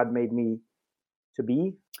think God made me to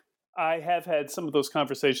be? I have had some of those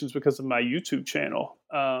conversations because of my YouTube channel.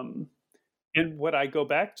 And what I go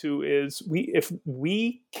back to is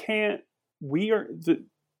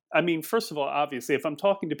first of all, obviously, if I'm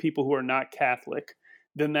talking to people who are not Catholic,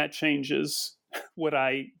 then that changes where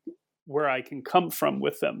I can come from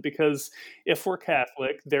with them. Because if we're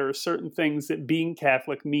Catholic, there are certain things that being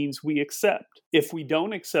Catholic means we accept. If we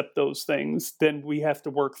don't accept those things, then we have to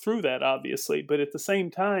work through that, obviously. But at the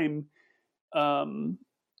same time,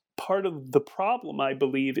 part of the problem, I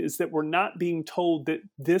believe, is that we're not being told that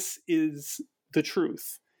this is the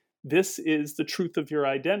truth. This is the truth of your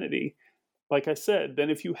identity. Like I said, then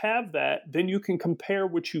if you have that, then you can compare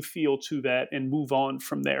what you feel to that and move on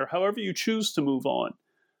from there, however you choose to move on.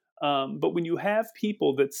 But when you have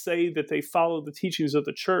people that say that they follow the teachings of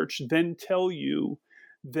the church, then tell you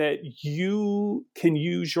that you can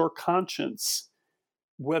use your conscience,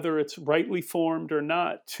 whether it's rightly formed or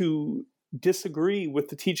not, to disagree with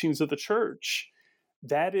the teachings of the church,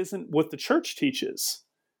 that isn't what the church teaches.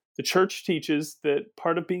 The church teaches that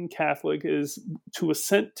part of being Catholic is to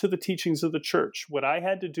assent to the teachings of the church. What I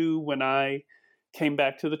had to do when I came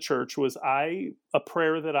back to the church was a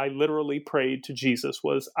prayer that I literally prayed to Jesus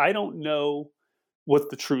was, I don't know what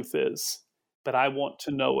the truth is, but I want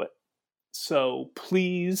to know it. So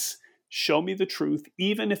please show me the truth,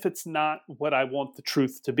 even if it's not what I want the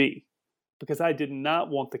truth to be. Because I did not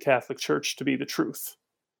want the Catholic Church to be the truth.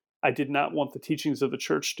 I did not want the teachings of the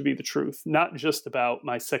church to be the truth, not just about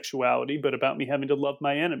my sexuality, but about me having to love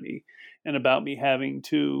my enemy and about me having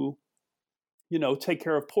to, take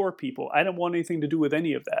care of poor people. I didn't want anything to do with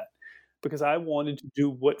any of that because I wanted to do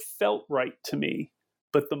what felt right to me.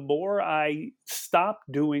 But the more I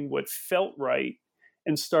stopped doing what felt right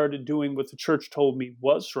and started doing what the church told me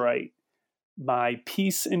was right, my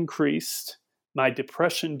peace increased. My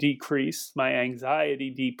depression decreased, my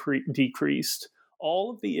anxiety decreased.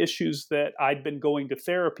 All of the issues that I'd been going to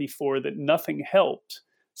therapy for that nothing helped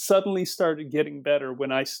suddenly started getting better when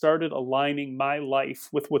I started aligning my life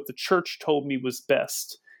with what the church told me was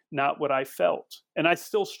best, not what I felt. And I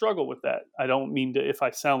still struggle with that. I don't mean to, if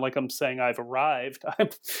I sound like I'm saying I've arrived, I'm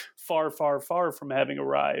far, far, far from having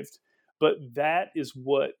arrived. But that is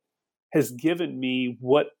what has given me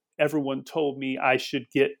what everyone told me I should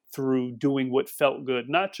get through doing what felt good,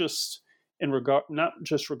 not just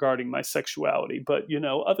regarding my sexuality, but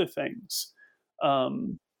other things.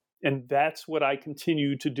 And that's what I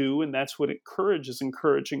continue to do, and that's what Courage is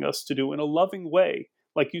encouraging us to do in a loving way.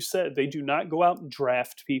 Like you said, they do not go out and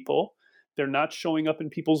draft people. They're not showing up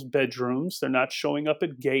in people's bedrooms. They're not showing up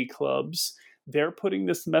at gay clubs. They're putting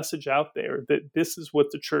this message out there that this is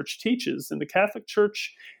what the church teaches, and the Catholic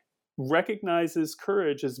Church recognizes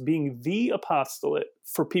Courage as being the apostolate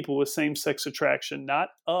for people with same-sex attraction, not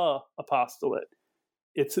a apostolate.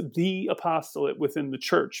 It's the apostolate within the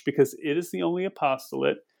church because it is the only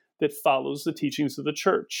apostolate that follows the teachings of the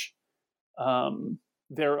church.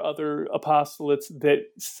 There are other apostolates that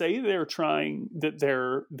say they're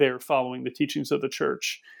following the teachings of the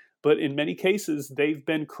church, But in many cases, they've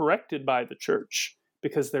been corrected by the church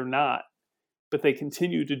because they're not, but they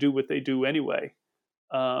continue to do what they do anyway.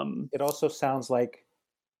 It also sounds like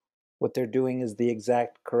what they're doing is the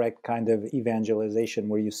exact correct kind of evangelization,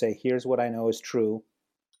 where you say, here's what I know is true.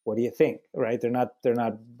 What do you think? Right? They're not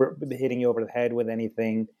hitting you over the head with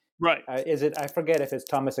anything. Right. Is it, I forget if it's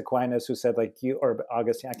Thomas Aquinas who said, like, you, or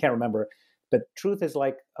Augustine, I can't remember, but truth is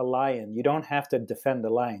like a lion. You don't have to defend the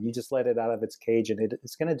lion. You just let it out of its cage, and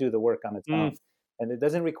it's going to do the work on its own. And it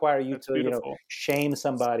doesn't require you That's to, beautiful. shame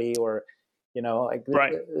somebody, or, like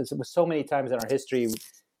right. So many times in our history,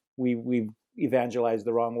 we've evangelized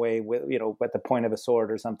the wrong way with, at the point of a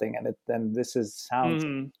sword or something. And this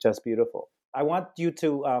sounds just beautiful. I want you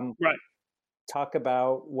to talk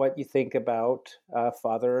about what you think about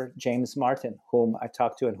Father James Martin, whom I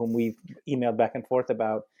talked to and whom we've emailed back and forth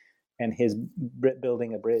about, and his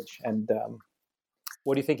building a bridge. And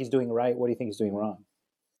what do you think he's doing right? What do you think he's doing wrong?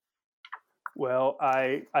 Well,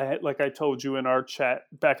 I like I told you in our chat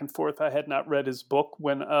back and forth, I had not read his book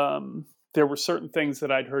when there were certain things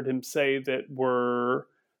that I'd heard him say that were,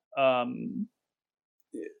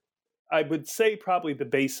 I would say probably the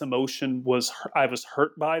base emotion was I was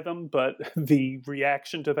hurt by them, but the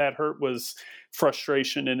reaction to that hurt was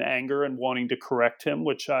frustration and anger and wanting to correct him,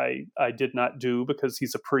 which I did not do because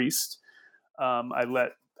he's a priest. I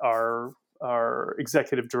let our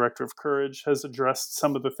executive director of Courage has addressed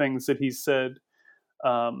some of the things that he said.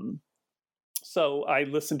 So I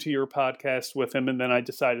listened to your podcast with him, and then I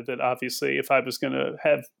decided that obviously if I was going to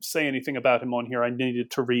say anything about him on here, I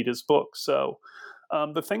needed to read his book. So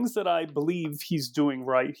the things that I believe he's doing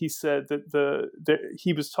right, he said that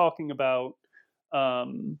he was talking about,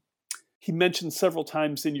 he mentioned several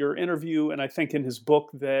times in your interview, and I think in his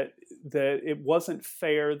book, that it wasn't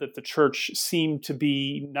fair that the church seemed to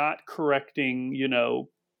be not correcting,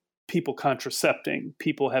 people contracepting,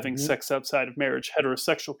 people having sex outside of marriage,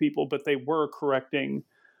 heterosexual people, but they were correcting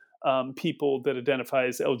people that identify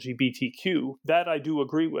as LGBTQ. That I do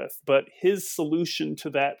agree with, but his solution to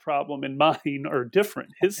that problem and mine are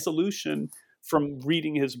different. His solution from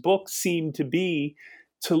reading his book seemed to be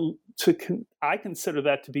I consider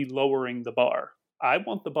that to be lowering the bar. I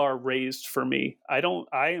want the bar raised for me. I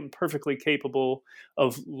am perfectly capable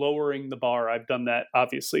of lowering the bar. I've done that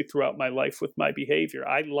obviously throughout my life with my behavior.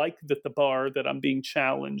 I like that the bar that I'm being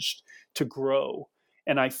challenged to grow.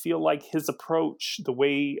 And I feel like his approach, the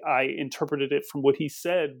way I interpreted it from what he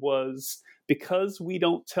said, was because we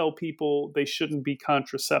don't tell people they shouldn't be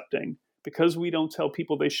contracepting, because we don't tell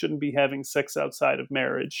people they shouldn't be having sex outside of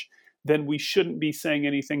marriage, then we shouldn't be saying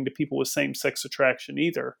anything to people with same-sex attraction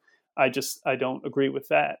either. I don't agree with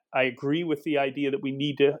that. I agree with the idea that we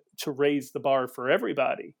need to raise the bar for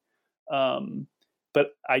everybody. But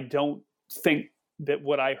I don't think that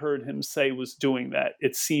what I heard him say was doing that.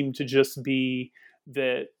 It seemed to just be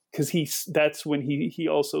that, because that's when he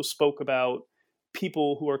also spoke about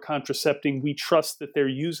people who are contracepting. We trust that they're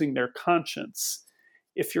using their conscience.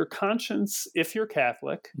 If your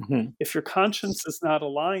Catholic, if your conscience is not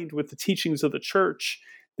aligned with the teachings of the church,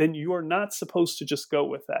 then you are not supposed to just go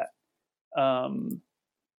with that.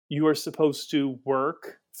 You are supposed to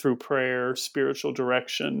work through prayer, spiritual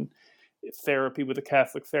direction, therapy with a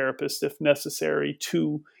Catholic therapist if necessary,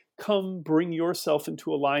 to come bring yourself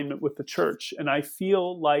into alignment with the church. And I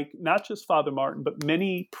feel like not just Father Martin, but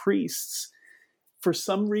many priests, for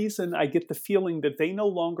some reason, I get the feeling that they no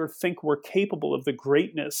longer think we're capable of the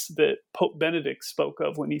greatness that Pope Benedict spoke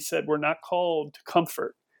of when he said, we're not called to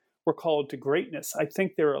comfort, we're called to greatness. I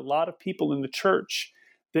think there are a lot of people in the church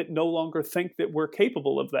that no longer think that we're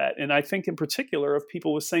capable of that. And I think in particular of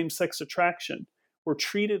people with same-sex attraction. We're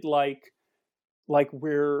treated like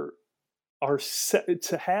to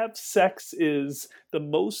have sex is the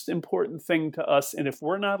most important thing to us. And if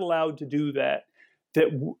we're not allowed to do that,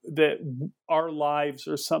 that our lives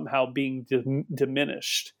are somehow being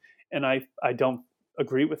diminished. And I don't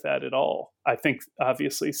agree with that at all. I think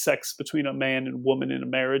obviously sex between a man and woman in a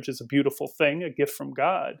marriage is a beautiful thing, a gift from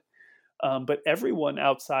God. But everyone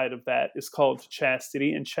outside of that is called to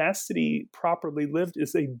chastity, and chastity properly lived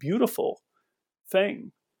is a beautiful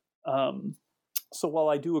thing. So while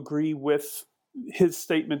I do agree with his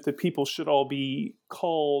statement that people should all be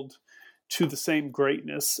called to the same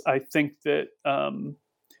greatness, I think that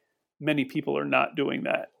many people are not doing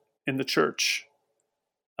that in the church.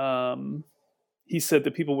 He said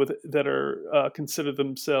that people that are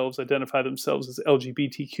identify themselves as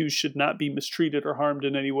LGBTQ should not be mistreated or harmed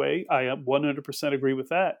in any way. I 100% agree with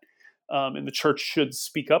that. And the church should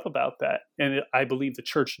speak up about that. And I believe the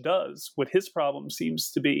church does. What his problem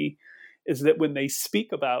seems to be is that when they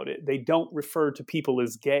speak about it, they don't refer to people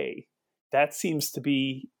as gay. That seems to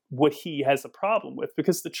be what he has a problem with,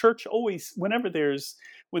 because the church always, when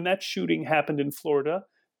that shooting happened in Florida,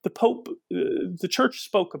 the church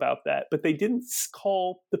spoke about that, but they didn't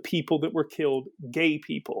call the people that were killed gay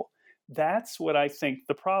people. That's what I think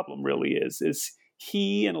the problem really is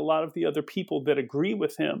he and a lot of the other people that agree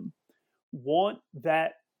with him want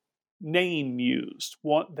that name used,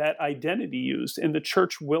 want that identity used. And the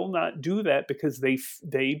church will not do that because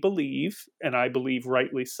they believe, and I believe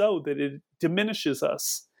rightly so, that it diminishes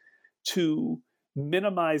us, to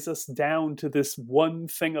minimize us down to this one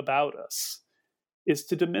thing about us is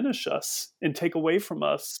to diminish us and take away from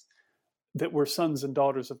us that we're sons and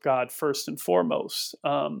daughters of God first and foremost.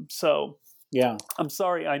 Yeah, I'm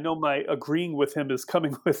sorry. I know my agreeing with him is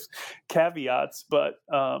coming with caveats, but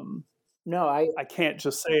no, I can't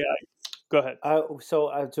just say go ahead.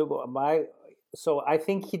 So I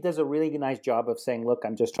think he does a really nice job of saying, look,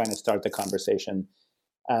 I'm just trying to start the conversation.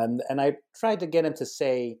 And I tried to get him to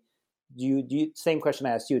say, same question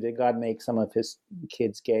I asked you, did God make some of his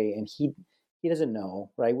kids gay? And he doesn't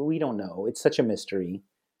know, right? We don't know. It's such a mystery.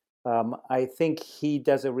 I think he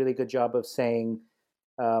does a really good job of saying,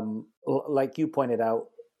 like you pointed out,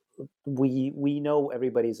 we know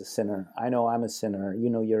everybody's a sinner. I know I'm a sinner. You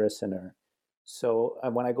know you're a sinner. So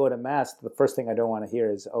when I go to Mass, the first thing I don't want to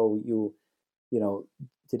hear is, oh, you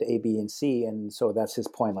did A, B, and C. And so that's his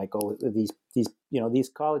point. Like, oh, these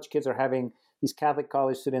college kids these Catholic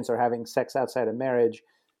college students are having sex outside of marriage.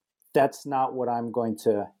 That's not what I'm going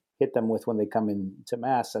to hit them with when they come into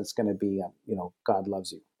Mass. That's going to be, God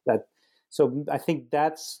loves you. So I think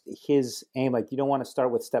that's his aim. Like, you don't want to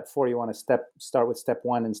start with step 4. You want to start with step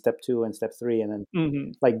 1 and step 2 and step 3. And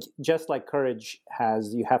then like, just like courage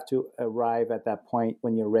you have to arrive at that point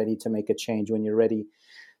when you're ready to make a change, when you're ready,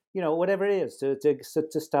 whatever it is,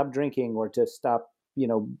 to stop drinking, or to stop,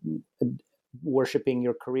 worshiping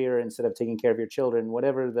your career instead of taking care of your children,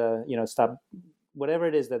 whatever stop, whatever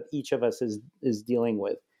it is that each of us is dealing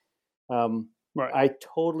with. Right. I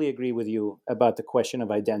totally agree with you about the question of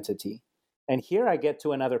identity. And here I get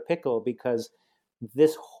to another pickle, because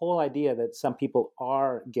this whole idea that some people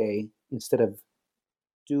are gay instead of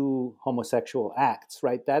do homosexual acts,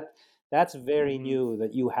 right? That's very new,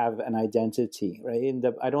 that you have an identity, right?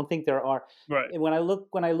 I don't think there are. Right. When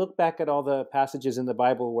I look back at all the passages in the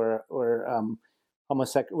Bible where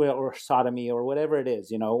homosexual or sodomy or whatever it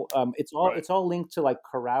is, it's all linked to like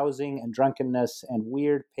carousing and drunkenness and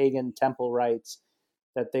weird pagan temple rites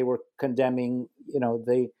that they were condemning.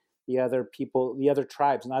 The other people, the other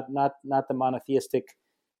tribes, not the monotheistic,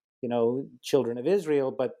 children of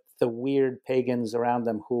Israel, but the weird pagans around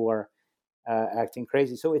them who are acting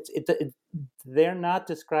crazy. So they're not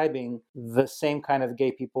describing the same kind of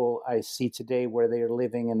gay people I see today, where they are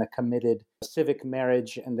living in a committed civic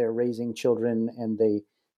marriage and they're raising children and they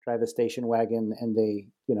drive a station wagon and they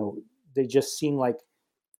just seem like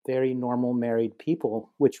very normal married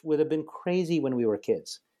people, which would have been crazy when we were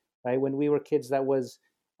kids, right? When we were kids, that was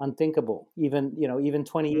unthinkable. Even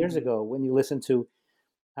 20 years ago, when you listen to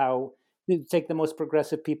how you take the most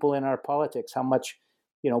progressive people in our politics, how much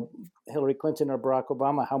Hillary Clinton or Barack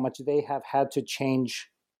Obama, how much they have had to change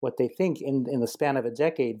what they think in the span of a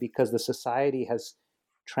decade, because the society has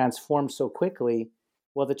transformed so quickly.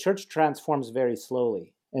 Well, the church transforms very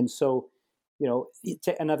slowly. And so,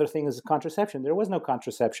 another thing is contraception. There was no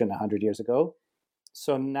contraception 100 years ago.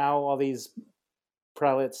 So now all these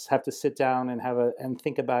prelates have to sit down and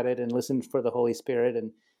think about it and listen for the Holy Spirit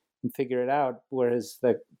and figure it out. Whereas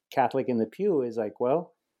the Catholic in the pew is like,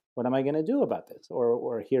 well, what am I going to do about this?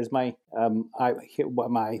 Or here's my son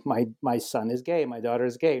is gay, my daughter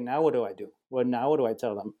is gay. Now what do I do? Well, now what do I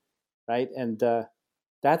tell them, right? And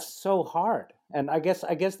that's so hard. And I guess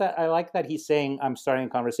that I like that he's saying I'm starting a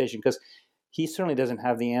conversation, because he certainly doesn't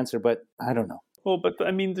have the answer. But I don't know. Well, but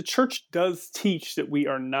I mean, the church does teach that we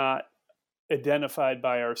are not identified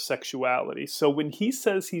by our sexuality. So when he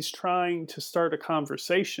says he's trying to start a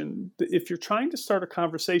conversation, if you're trying to start a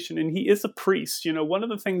conversation, and he is a priest, one of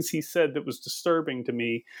the things he said that was disturbing to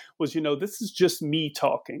me was, this is just me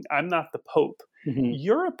talking. I'm not the Pope. Mm-hmm.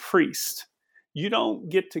 You're a priest. You don't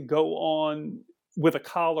get to go on with a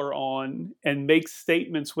collar on and make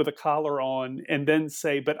statements with a collar on and then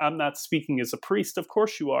say, but I'm not speaking as a priest. Of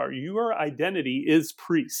course you are. Your identity is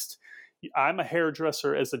priest. I'm a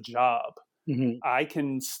hairdresser as a job. Mm-hmm. I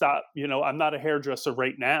can stop, I'm not a hairdresser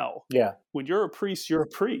right now. Yeah. When you're a priest, you're a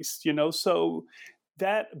priest, so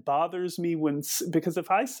that bothers me because if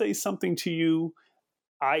I say something to you,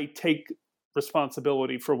 I take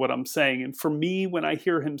responsibility for what I'm saying. And for me, when I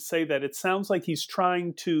hear him say that, it sounds like he's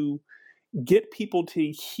trying to get people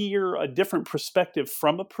to hear a different perspective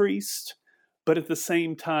from a priest but at the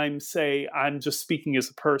same time say, I'm just speaking as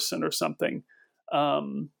a person or something.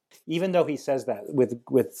 Even though he says that with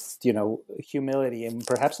humility, and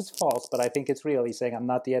perhaps it's false, but I think it's real. He's saying, I'm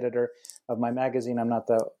not the editor of my magazine. I'm not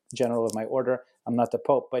the general of my order. I'm not the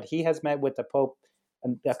Pope. But he has met with the Pope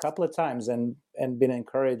a couple of times and been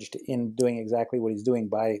encouraged in doing exactly what he's doing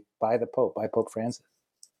by the Pope, by Pope Francis.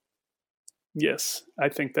 Yes, I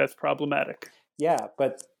think that's problematic. Yeah,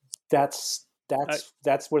 but that's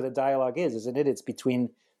where the dialogue is, isn't it? It's between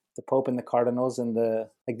the Pope and the cardinals, and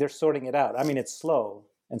they're sorting it out. I mean, it's slow.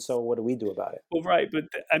 And so what do we do about it? Well, right. But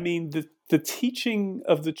I mean, the teaching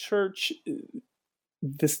of the church,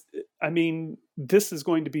 this is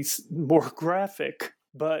going to be more graphic,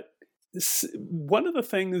 but one of the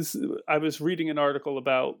things I was reading an article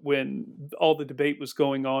about when all the debate was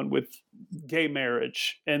going on with gay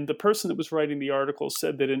marriage, and the person that was writing the article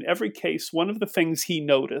said that in every case, one of the things he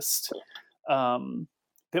noticed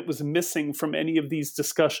that was missing from any of these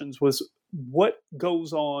discussions was what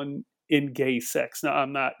goes on in gay sex. Now,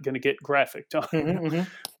 I'm not going to get graphic, John,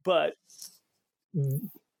 but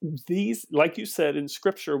these, like you said, in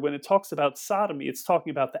Scripture, when it talks about sodomy, it's talking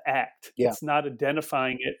about the act. Yeah. It's not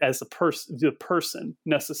identifying it as the person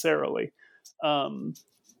necessarily.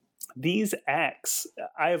 These acts,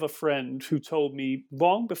 I have a friend who told me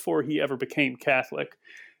long before he ever became Catholic,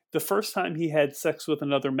 the first time he had sex with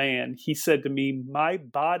another man, he said to me, my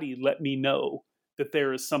body let me know that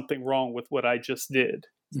there is something wrong with what I just did.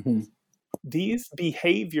 Mm-hmm. These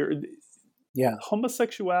behavior... Yeah,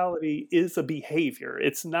 homosexuality is a behavior.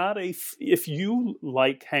 It's not if you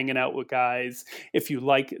like hanging out with guys, if you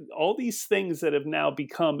like all these things that have now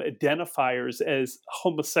become identifiers as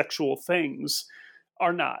homosexual things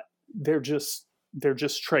are not. They're just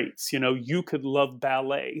traits. You could love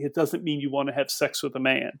ballet. It doesn't mean you want to have sex with a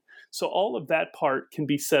man. So all of that part can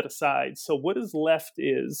be set aside. So what is left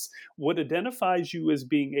is what identifies you as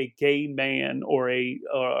being a gay man or a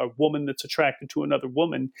woman that's attracted to another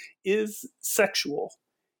woman is sexual.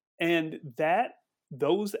 And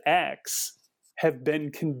those acts have been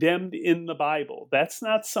condemned in the Bible. That's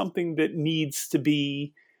not something that needs to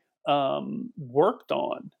be worked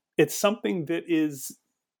on. It's something that is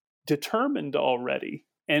determined already.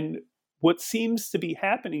 And what seems to be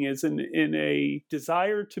happening is in a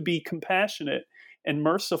desire to be compassionate and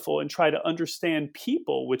merciful and try to understand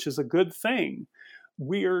people, which is a good thing,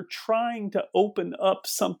 we're trying to open up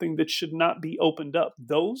something that should not be opened up.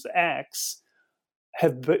 Those acts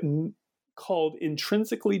have been called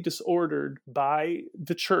intrinsically disordered by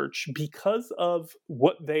the church because of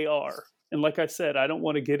what they are. And like I said, I don't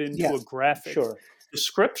want to get into a graphic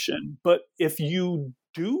description, but if you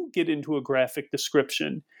do get into a graphic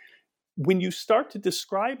description, when you start to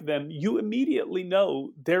describe them, you immediately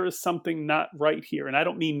know there is something not right here. And I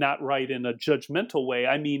don't mean not right in a judgmental way.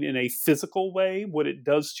 I mean in a physical way, what it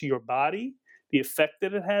does to your body, the effect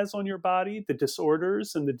that it has on your body, the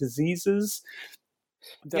disorders and the diseases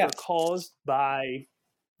that are caused by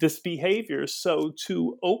this behavior. So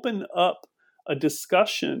to open up a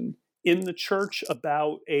discussion in the church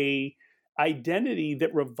about a identity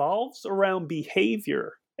that revolves around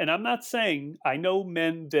behavior, and I'm not saying, I know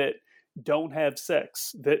men that don't have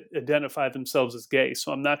sex that identify themselves as gay.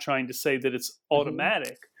 So I'm not trying to say that it's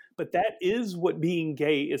automatic, but that is what being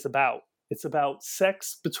gay is about. It's about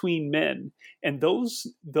sex between men. And those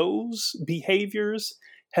behaviors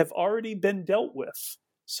have already been dealt with.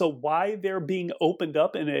 So why they're being opened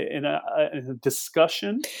up in a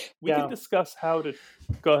discussion, we can discuss how to...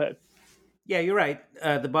 Go ahead. Yeah, you're right.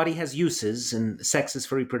 The body has uses, and sex is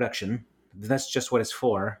for reproduction. That's just what it's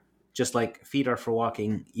for. Just like feet are for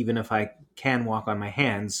walking, even if I can walk on my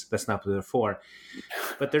hands, that's not what they're for.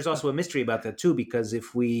 But there's also a mystery about that too, because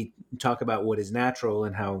if we talk about what is natural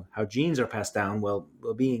and how genes are passed down, well,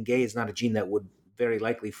 being gay is not a gene that would very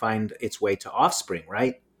likely find its way to offspring,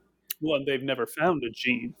 right? Well, they've never found a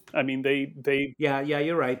gene. I mean, they... Yeah,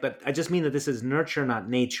 you're right. But I just mean that this is nurture, not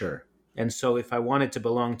nature. And so if I wanted to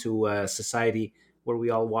belong to a society where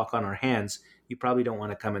we all walk on our hands, you probably don't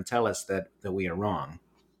want to come and tell us that we are wrong.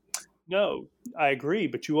 No, I agree.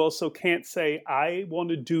 But you also can't say, I want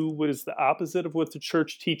to do what is the opposite of what the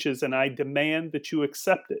church teaches, and I demand that you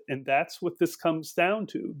accept it. And that's what this comes down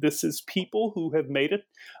to. This is people who have made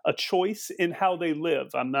a choice in how they live.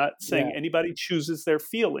 I'm not saying anybody chooses their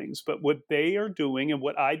feelings, but what they are doing, and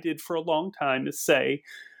what I did for a long time, is say,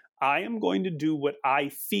 I am going to do what I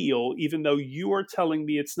feel, even though you are telling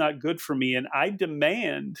me it's not good for me. And I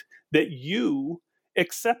demand that you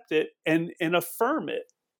accept it and affirm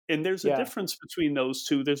it. And there's a difference between those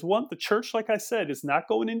two. There's one, the church, like I said, is not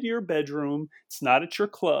going into your bedroom. It's not at your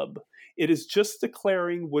club. It is just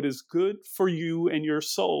declaring what is good for you and your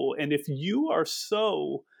soul. And if you are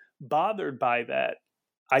so bothered by that,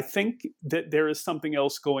 I think that there is something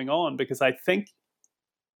else going on, because I think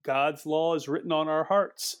God's law is written on our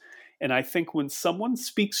hearts. And I think when someone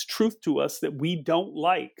speaks truth to us that we don't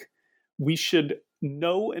like, we should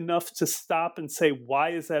know enough to stop and say, why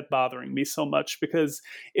is that bothering me so much? Because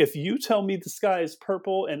if you tell me the sky is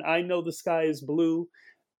purple and I know the sky is blue,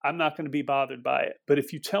 I'm not going to be bothered by it. But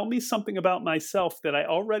if you tell me something about myself that I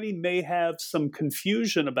already may have some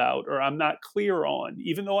confusion about, or I'm not clear on,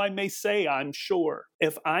 even though I may say I'm sure,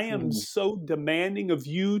 if I am so demanding of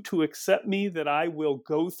you to accept me that I will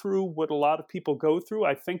go through what a lot of people go through,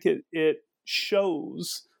 I think it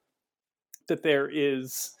shows that there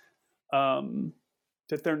is,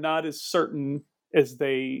 that they're not as certain as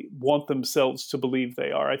they want themselves to believe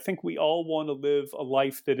they are. I think we all want to live a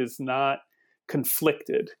life that is not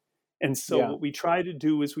conflicted. And so what we try to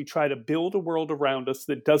do is we try to build a world around us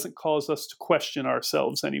that doesn't cause us to question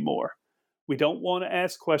ourselves anymore. We don't want to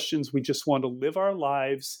ask questions. We just want to live our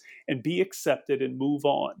lives and be accepted and move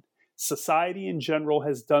on. Society in general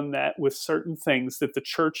has done that with certain things that the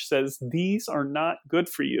church says, these are not good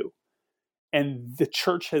for you. And the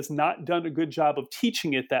church has not done a good job of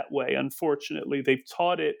teaching it that way. Unfortunately, they've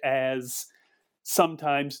taught it as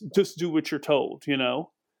sometimes just do what you're told, you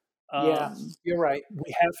know? You're right.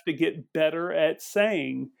 We have to get better at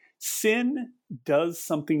saying sin does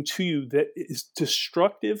something to you that is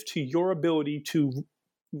destructive to your ability to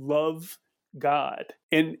love God.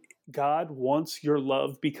 And God wants your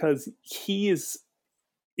love because he is,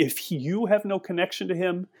 if you have no connection to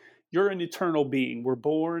him, you're an eternal being. We're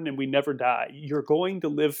born and we never die. You're going to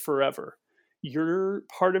live forever. Your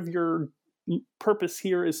part of your purpose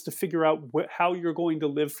here is to figure out how you're going to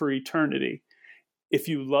live for eternity. If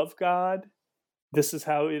you love God, this is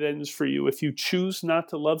how it ends for you. If you choose not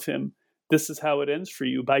to love him, this is how it ends for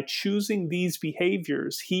you. By choosing these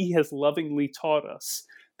behaviors, he has lovingly taught us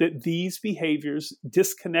that these behaviors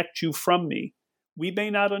disconnect you from me. We may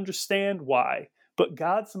not understand why, but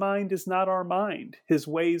God's mind is not our mind. His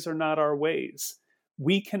ways are not our ways.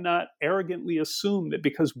 We cannot arrogantly assume that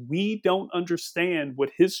because we don't understand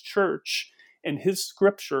what his church and his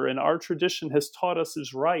scripture and our tradition has taught us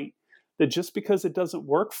is right, that just because it doesn't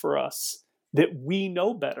work for us, that we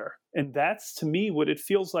know better. And that's, to me, what it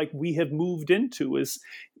feels like we have moved into, is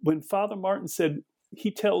when Father Martin said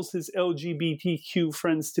he tells his LGBTQ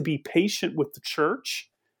friends to be patient with the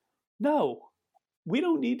church. No, we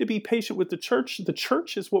don't need to be patient with the church. The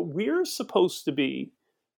church is what we're supposed to be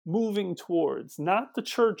moving towards, not the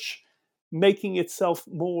church making itself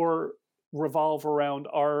more revolve around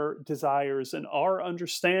our desires and our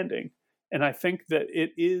understanding. And I think that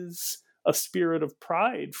it is a spirit of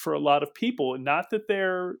pride for a lot of people, and not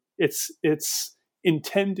that it's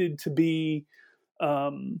intended to be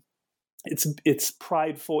it's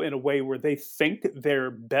prideful in a way where they think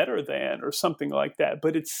they're better than or something like that,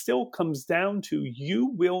 but it still comes down to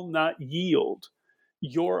you will not yield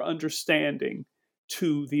your understanding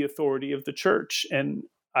to the authority of the church. And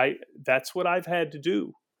that's what I've had to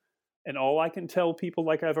do. And all I can tell people,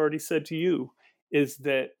 like I've already said to you, is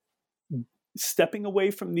that stepping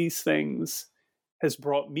away from these things has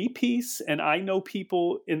brought me peace. And I know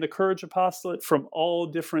people in the Courage Apostolate from all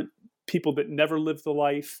different people that never lived the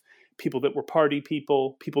life, people that were party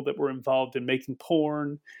people that were involved in making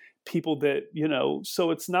porn, people that,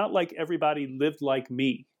 so it's not like everybody lived like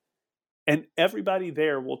me. And everybody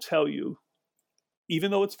there will tell you,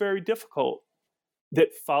 even though it's very difficult,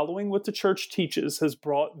 that following what the church teaches has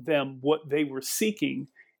brought them what they were seeking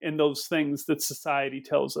in those things that society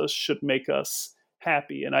tells us should make us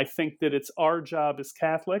happy. And I think that it's our job as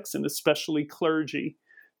Catholics, and especially clergy,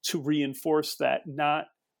 to reinforce that, not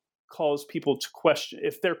cause people to question.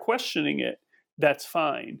 If they're questioning it, that's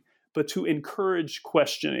fine. But to encourage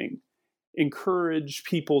questioning, encourage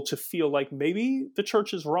people to feel like maybe the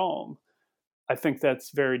church is wrong, I think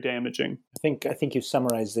that's very damaging. I think you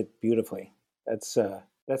summarized it beautifully. That's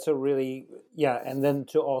a really, and then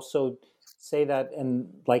to also say that, and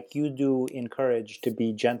like you do, encourage to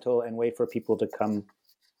be gentle and wait for people to come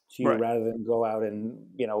to you, right, rather than go out and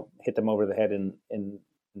hit them over the head in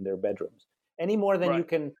their bedrooms any more than, right, you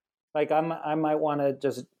can. Like I might want to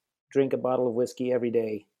just drink a bottle of whiskey every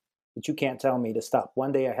day, but you can't tell me to stop.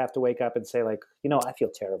 One day I have to wake up and say, like, I feel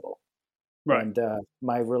terrible, right, and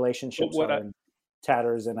my relationships are in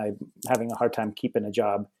tatters, and I'm having a hard time keeping a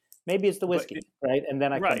job. Maybe it's the whiskey, right? And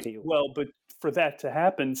then I come to you. Well, but for that to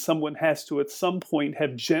happen, someone has to at some point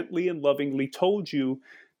have gently and lovingly told you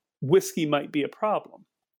whiskey might be a problem.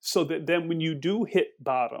 so that then when you do hit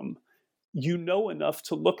bottom, you know enough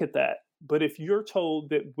to look at that. But if you're told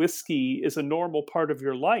that whiskey is a normal part of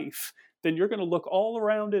your life, then you're going to look all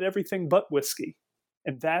around at everything but whiskey.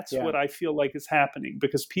 And that's what I feel like is happening,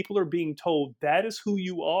 because people are being told that is who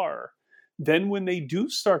you are. Then when they do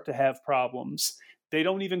start to have problems, they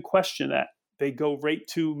don't even question that. They go right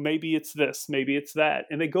to maybe it's this, maybe it's that.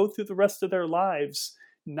 And they go through the rest of their lives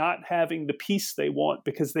not having the peace they want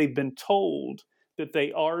because they've been told that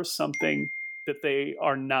they are something that they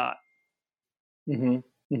are not.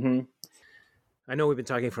 Mm-hmm. Mm-hmm. I know we've been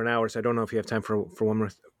talking for an hour, so I don't know if you have time for one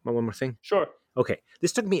more thing. Sure. Okay.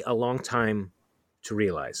 This took me a long time to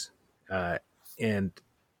realize, but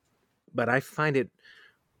I find it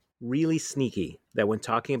really sneaky that when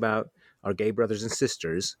talking about our gay brothers and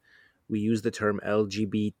sisters, we use the term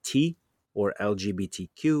LGBT or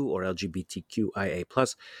LGBTQ or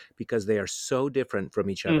LGBTQIA+, because they are so different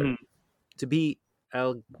from each other. Mm-hmm. To be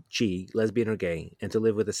LG, lesbian or gay, and to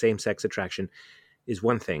live with the same-sex attraction is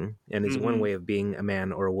one thing, and is one way of being a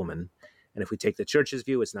man or a woman. And if we take the church's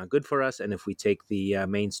view, it's not good for us. And if we take the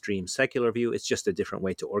mainstream secular view, it's just a different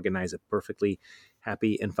way to organize a perfectly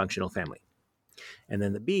happy and functional family. And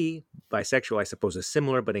then the B, bisexual, I suppose, is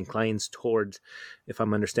similar, but inclines towards, if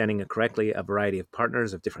I'm understanding it correctly, a variety of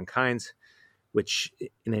partners of different kinds, which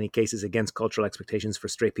in any case is against cultural expectations for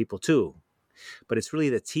straight people too. But it's really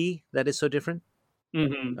the T that is so different,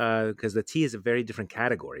 because the T is a very different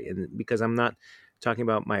category. And because I'm not talking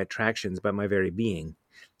about my attractions, but my very being.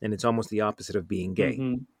 And it's almost the opposite of being gay.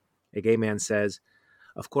 Mm-hmm. A gay man says,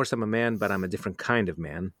 of course I'm a man, but I'm a different kind of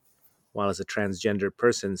man. While as a transgender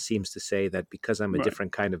person seems to say that because I'm a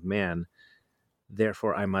different kind of man,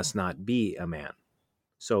 therefore I must not be a man.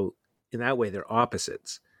 So in that way, they're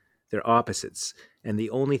opposites. They're opposites. And the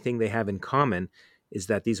only thing they have in common is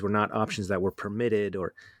that these were not options that were permitted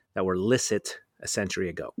or that were licit a century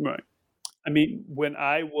ago. Right. I mean, when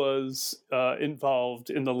I was involved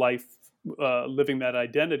in the life, living that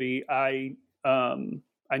identity, I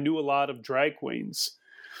knew a lot of drag queens.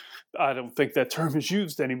 I don't think that term is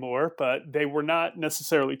used anymore, but they were not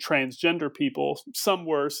necessarily transgender people. Some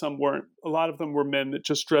were, some weren't. A lot of them were men that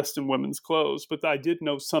just dressed in women's clothes. But I did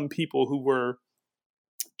know some people who were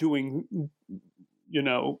doing,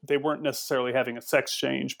 they weren't necessarily having a sex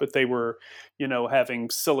change, but they were, having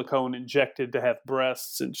silicone injected to have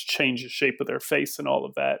breasts and change the shape of their face and all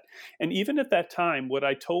of that. And even at that time, what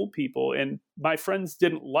I told people, and my friends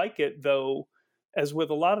didn't like it, though, as with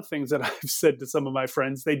a lot of things that I've said to some of my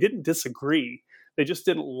friends, they didn't disagree. They just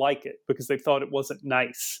didn't like it because they thought it wasn't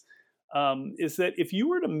nice. Is that if you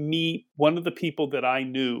were to meet one of the people that I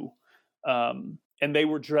knew, and they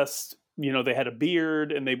were dressed, they had a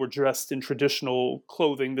beard and they were dressed in traditional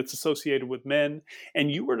clothing that's associated with men,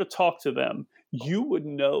 and you were to talk to them, you would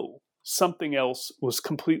know something else was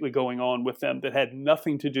completely going on with them that had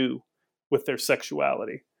nothing to do with their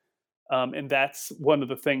sexuality. And that's one of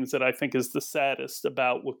the things that I think is the saddest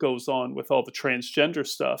about what goes on with all the transgender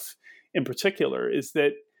stuff in particular, is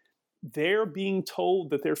that they're being told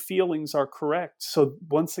that their feelings are correct. So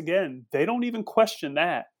once again, they don't even question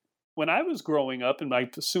that. When I was growing up, and I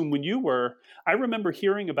assume when you were, I remember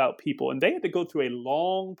hearing about people, and they had to go through a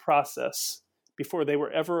long process before they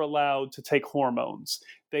were ever allowed to take hormones.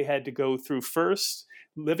 They had to go through first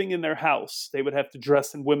living in their house. They would have to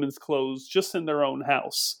dress in women's clothes just in their own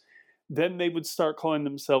house. Then they would start calling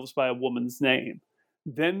themselves by a woman's name.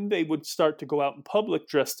 Then they would start to go out in public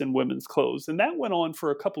dressed in women's clothes. And that went on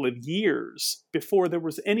for a couple of years before there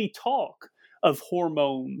was any talk of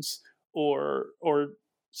hormones or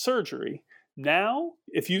surgery. Now,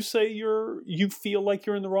 if you say you feel like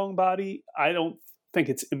you're in the wrong body, I don't think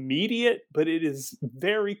it's immediate, but it is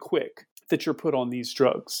very quick that you're put on these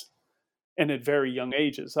drugs, and at very young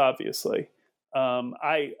ages, obviously.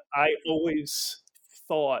 I always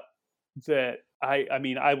thought that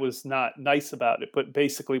I was not nice about it, but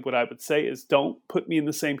basically what I would say is, don't put me in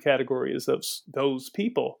the same category as those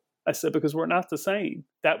people. I said, because we're not the same.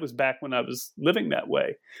 That was back when I was living that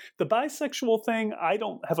way. The bisexual thing, I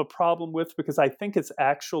don't have a problem with, because I think it's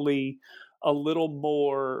actually a little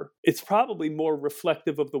more, it's probably more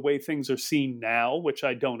reflective of the way things are seen now, which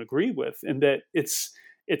I don't agree with, in that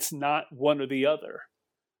it's not one or the other.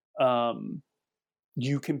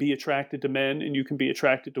 You can be attracted to men and you can be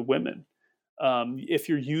attracted to women. If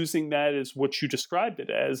you're using that as what you described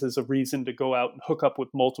it as a reason to go out and hook up with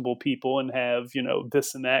multiple people and have,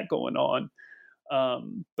 this and that going on.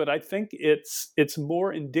 But I think it's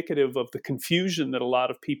more indicative of the confusion that a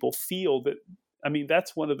lot of people feel.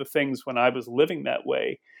 That's one of the things when I was living that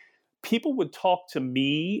way. People would talk to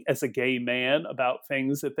me as a gay man about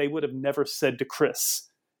things that they would have never said to Chris,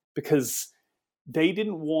 because they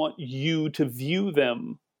didn't want you to view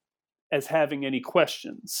them as having any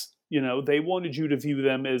questions. They wanted you to view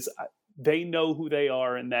them as they know who they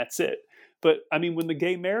are and that's it. But I mean, when the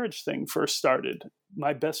gay marriage thing first started,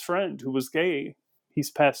 my best friend who was gay, he's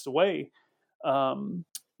passed away.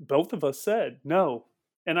 Both of us said no.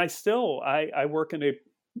 And I work in a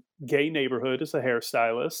gay neighborhood as a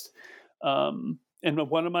hairstylist. And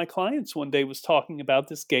one of my clients one day was talking about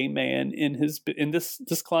this gay man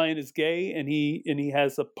this client is gay and he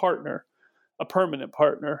has a partner, a permanent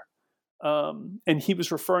partner. And he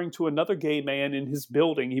was referring to another gay man in his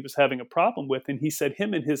building he was having a problem with. And he said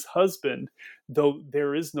him and his husband, though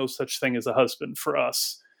there is no such thing as a husband for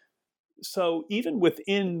us. So even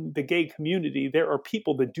within the gay community, there are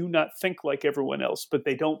people that do not think like everyone else, but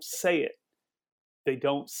they don't say it. They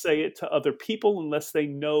don't say it to other people unless they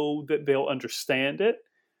know that they'll understand it.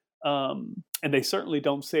 And they certainly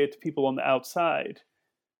don't say it to people on the outside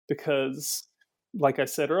because, like I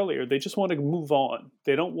said earlier, they just want to move on.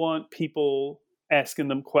 They don't want people asking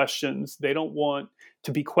them questions. They don't want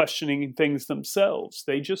to be questioning things themselves.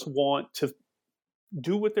 They just want to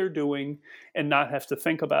do what they're doing and not have to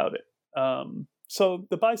think about it. So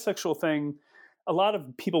the bisexual thing, a lot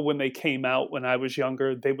of people, when they came out when I was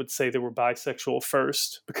younger, they would say they were bisexual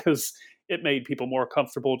first because it made people more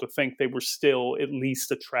comfortable to think they were still at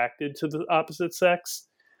least attracted to the opposite sex.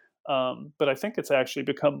 But I think it's actually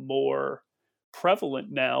become more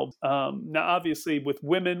prevalent now. Now, obviously, with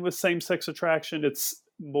women with same-sex attraction, it's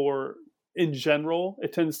more, in general,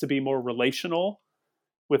 it tends to be more relational.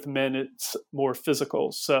 With men, it's more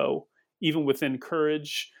physical. So even within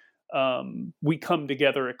Courage, we come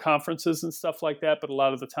together at conferences and stuff like that. But a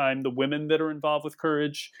lot of the time, the women that are involved with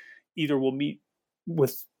Courage either will meet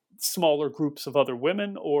with smaller groups of other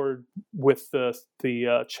women or with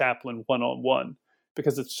the chaplain one-on-one,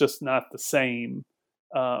 because it's just not the same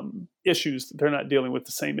issues. They're not dealing with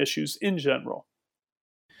the same issues in general.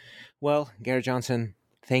 Well, Garrett Johnson,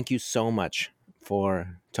 thank you so much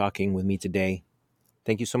for talking with me today.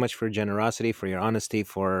 Thank you so much for your generosity, for your honesty,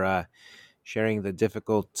 for sharing the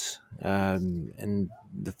difficult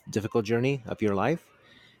journey of your life.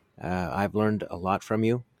 I've learned a lot from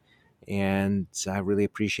you, and I really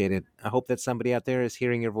appreciate it. I hope that somebody out there is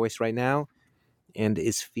hearing your voice right now and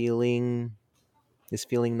is feeling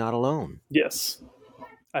not alone. Yes,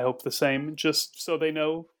 I hope the same. Just so they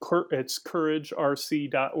know, it's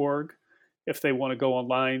couragerc.org. If they want to go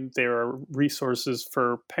online, there are resources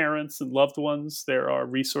for parents and loved ones. There are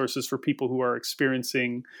resources for people who are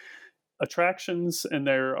experiencing attractions, and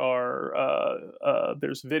there are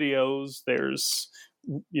there's videos, there's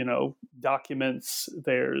documents,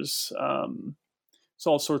 there's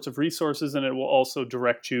all sorts of resources, and it will also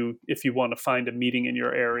direct you if you want to find a meeting in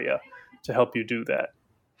your area to help you do that.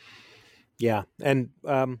 Yeah, and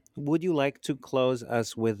would you like to close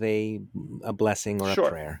us with a blessing or Sure. a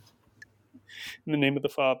prayer? In the name of the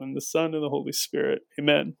Father, and the Son, and the Holy Spirit.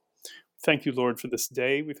 Amen. Thank you, Lord, for this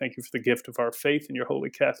day. We thank you for the gift of our faith in your Holy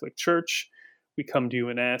Catholic Church. We come to you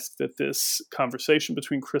and ask that this conversation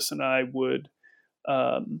between Chris and I would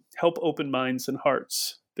help open minds and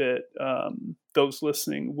hearts, that those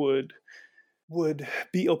listening would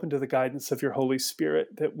be open to the guidance of your Holy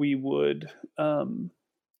Spirit, that we would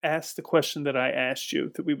ask the question that I asked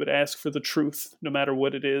you, that we would ask for the truth, no matter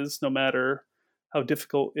what it is, no matter how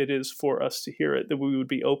difficult it is for us to hear it, that we would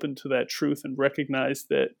be open to that truth and recognize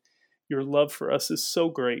that your love for us is so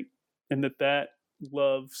great, and that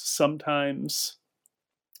love sometimes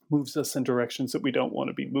moves us in directions that we don't want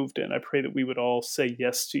to be moved in. I pray that we would all say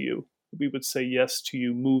yes to you. We would say yes to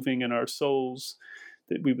you moving in our souls,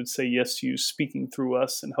 that we would say yes to you speaking through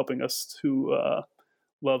us and helping us to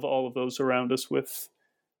love all of those around us with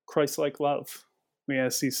Christ-like love. We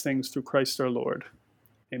ask these things through Christ our Lord.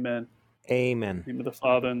 Amen. Amen. In the name of the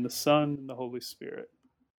Father, and the Son, and the Holy Spirit.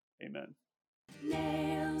 Amen.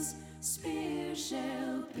 Nails, spear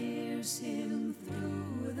shall pierce him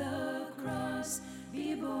through the cross.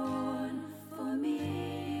 Be born for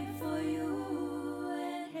me, for you,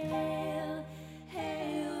 and hail,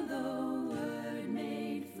 hail the Word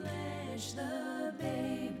made flesh, the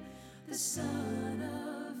babe, the Son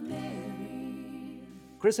of Mary.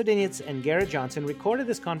 Chris Odinietz and Garrett Johnson recorded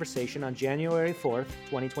this conversation on January 4th,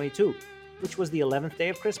 2022, which was the 11th day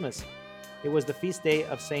of Christmas. It was the feast day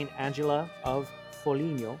of Saint Angela of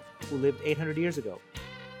Foligno, who lived 800 years ago.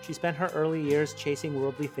 She spent her early years chasing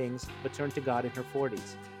worldly things, but turned to God in her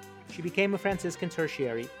 40s. She became a Franciscan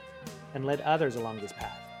tertiary and led others along this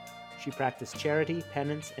path. She practiced charity,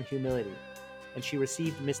 penance, and humility, and she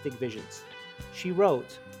received mystic visions. She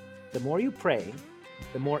wrote, "The more you pray,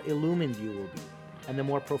 the more illumined you will be, and the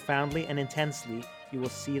more profoundly and intensely you will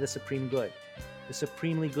see the supreme good. the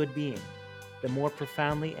supremely good being. The more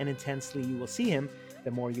profoundly and intensely you will see him,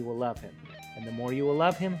 the more you will love him. And the more you will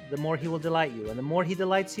love him, the more he will delight you. And the more he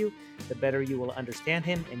delights you, the better you will understand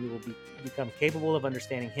him, and you will become capable of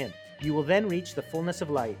understanding him. You will then reach the fullness of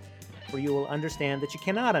light, where you will understand that you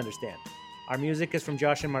cannot understand. Our music is from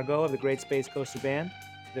Josh and Margot of the Great Space Coaster Band.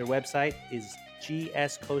 Their website is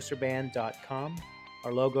gscoasterband.com.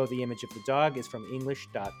 Our logo, the image of the dog, is from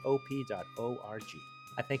english.op.org.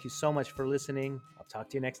 I thank you so much for listening. I'll talk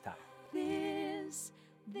to you next time.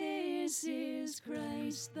 This is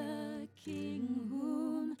Christ the King,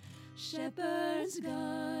 whom shepherds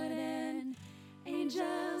guard and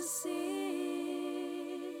angels sing.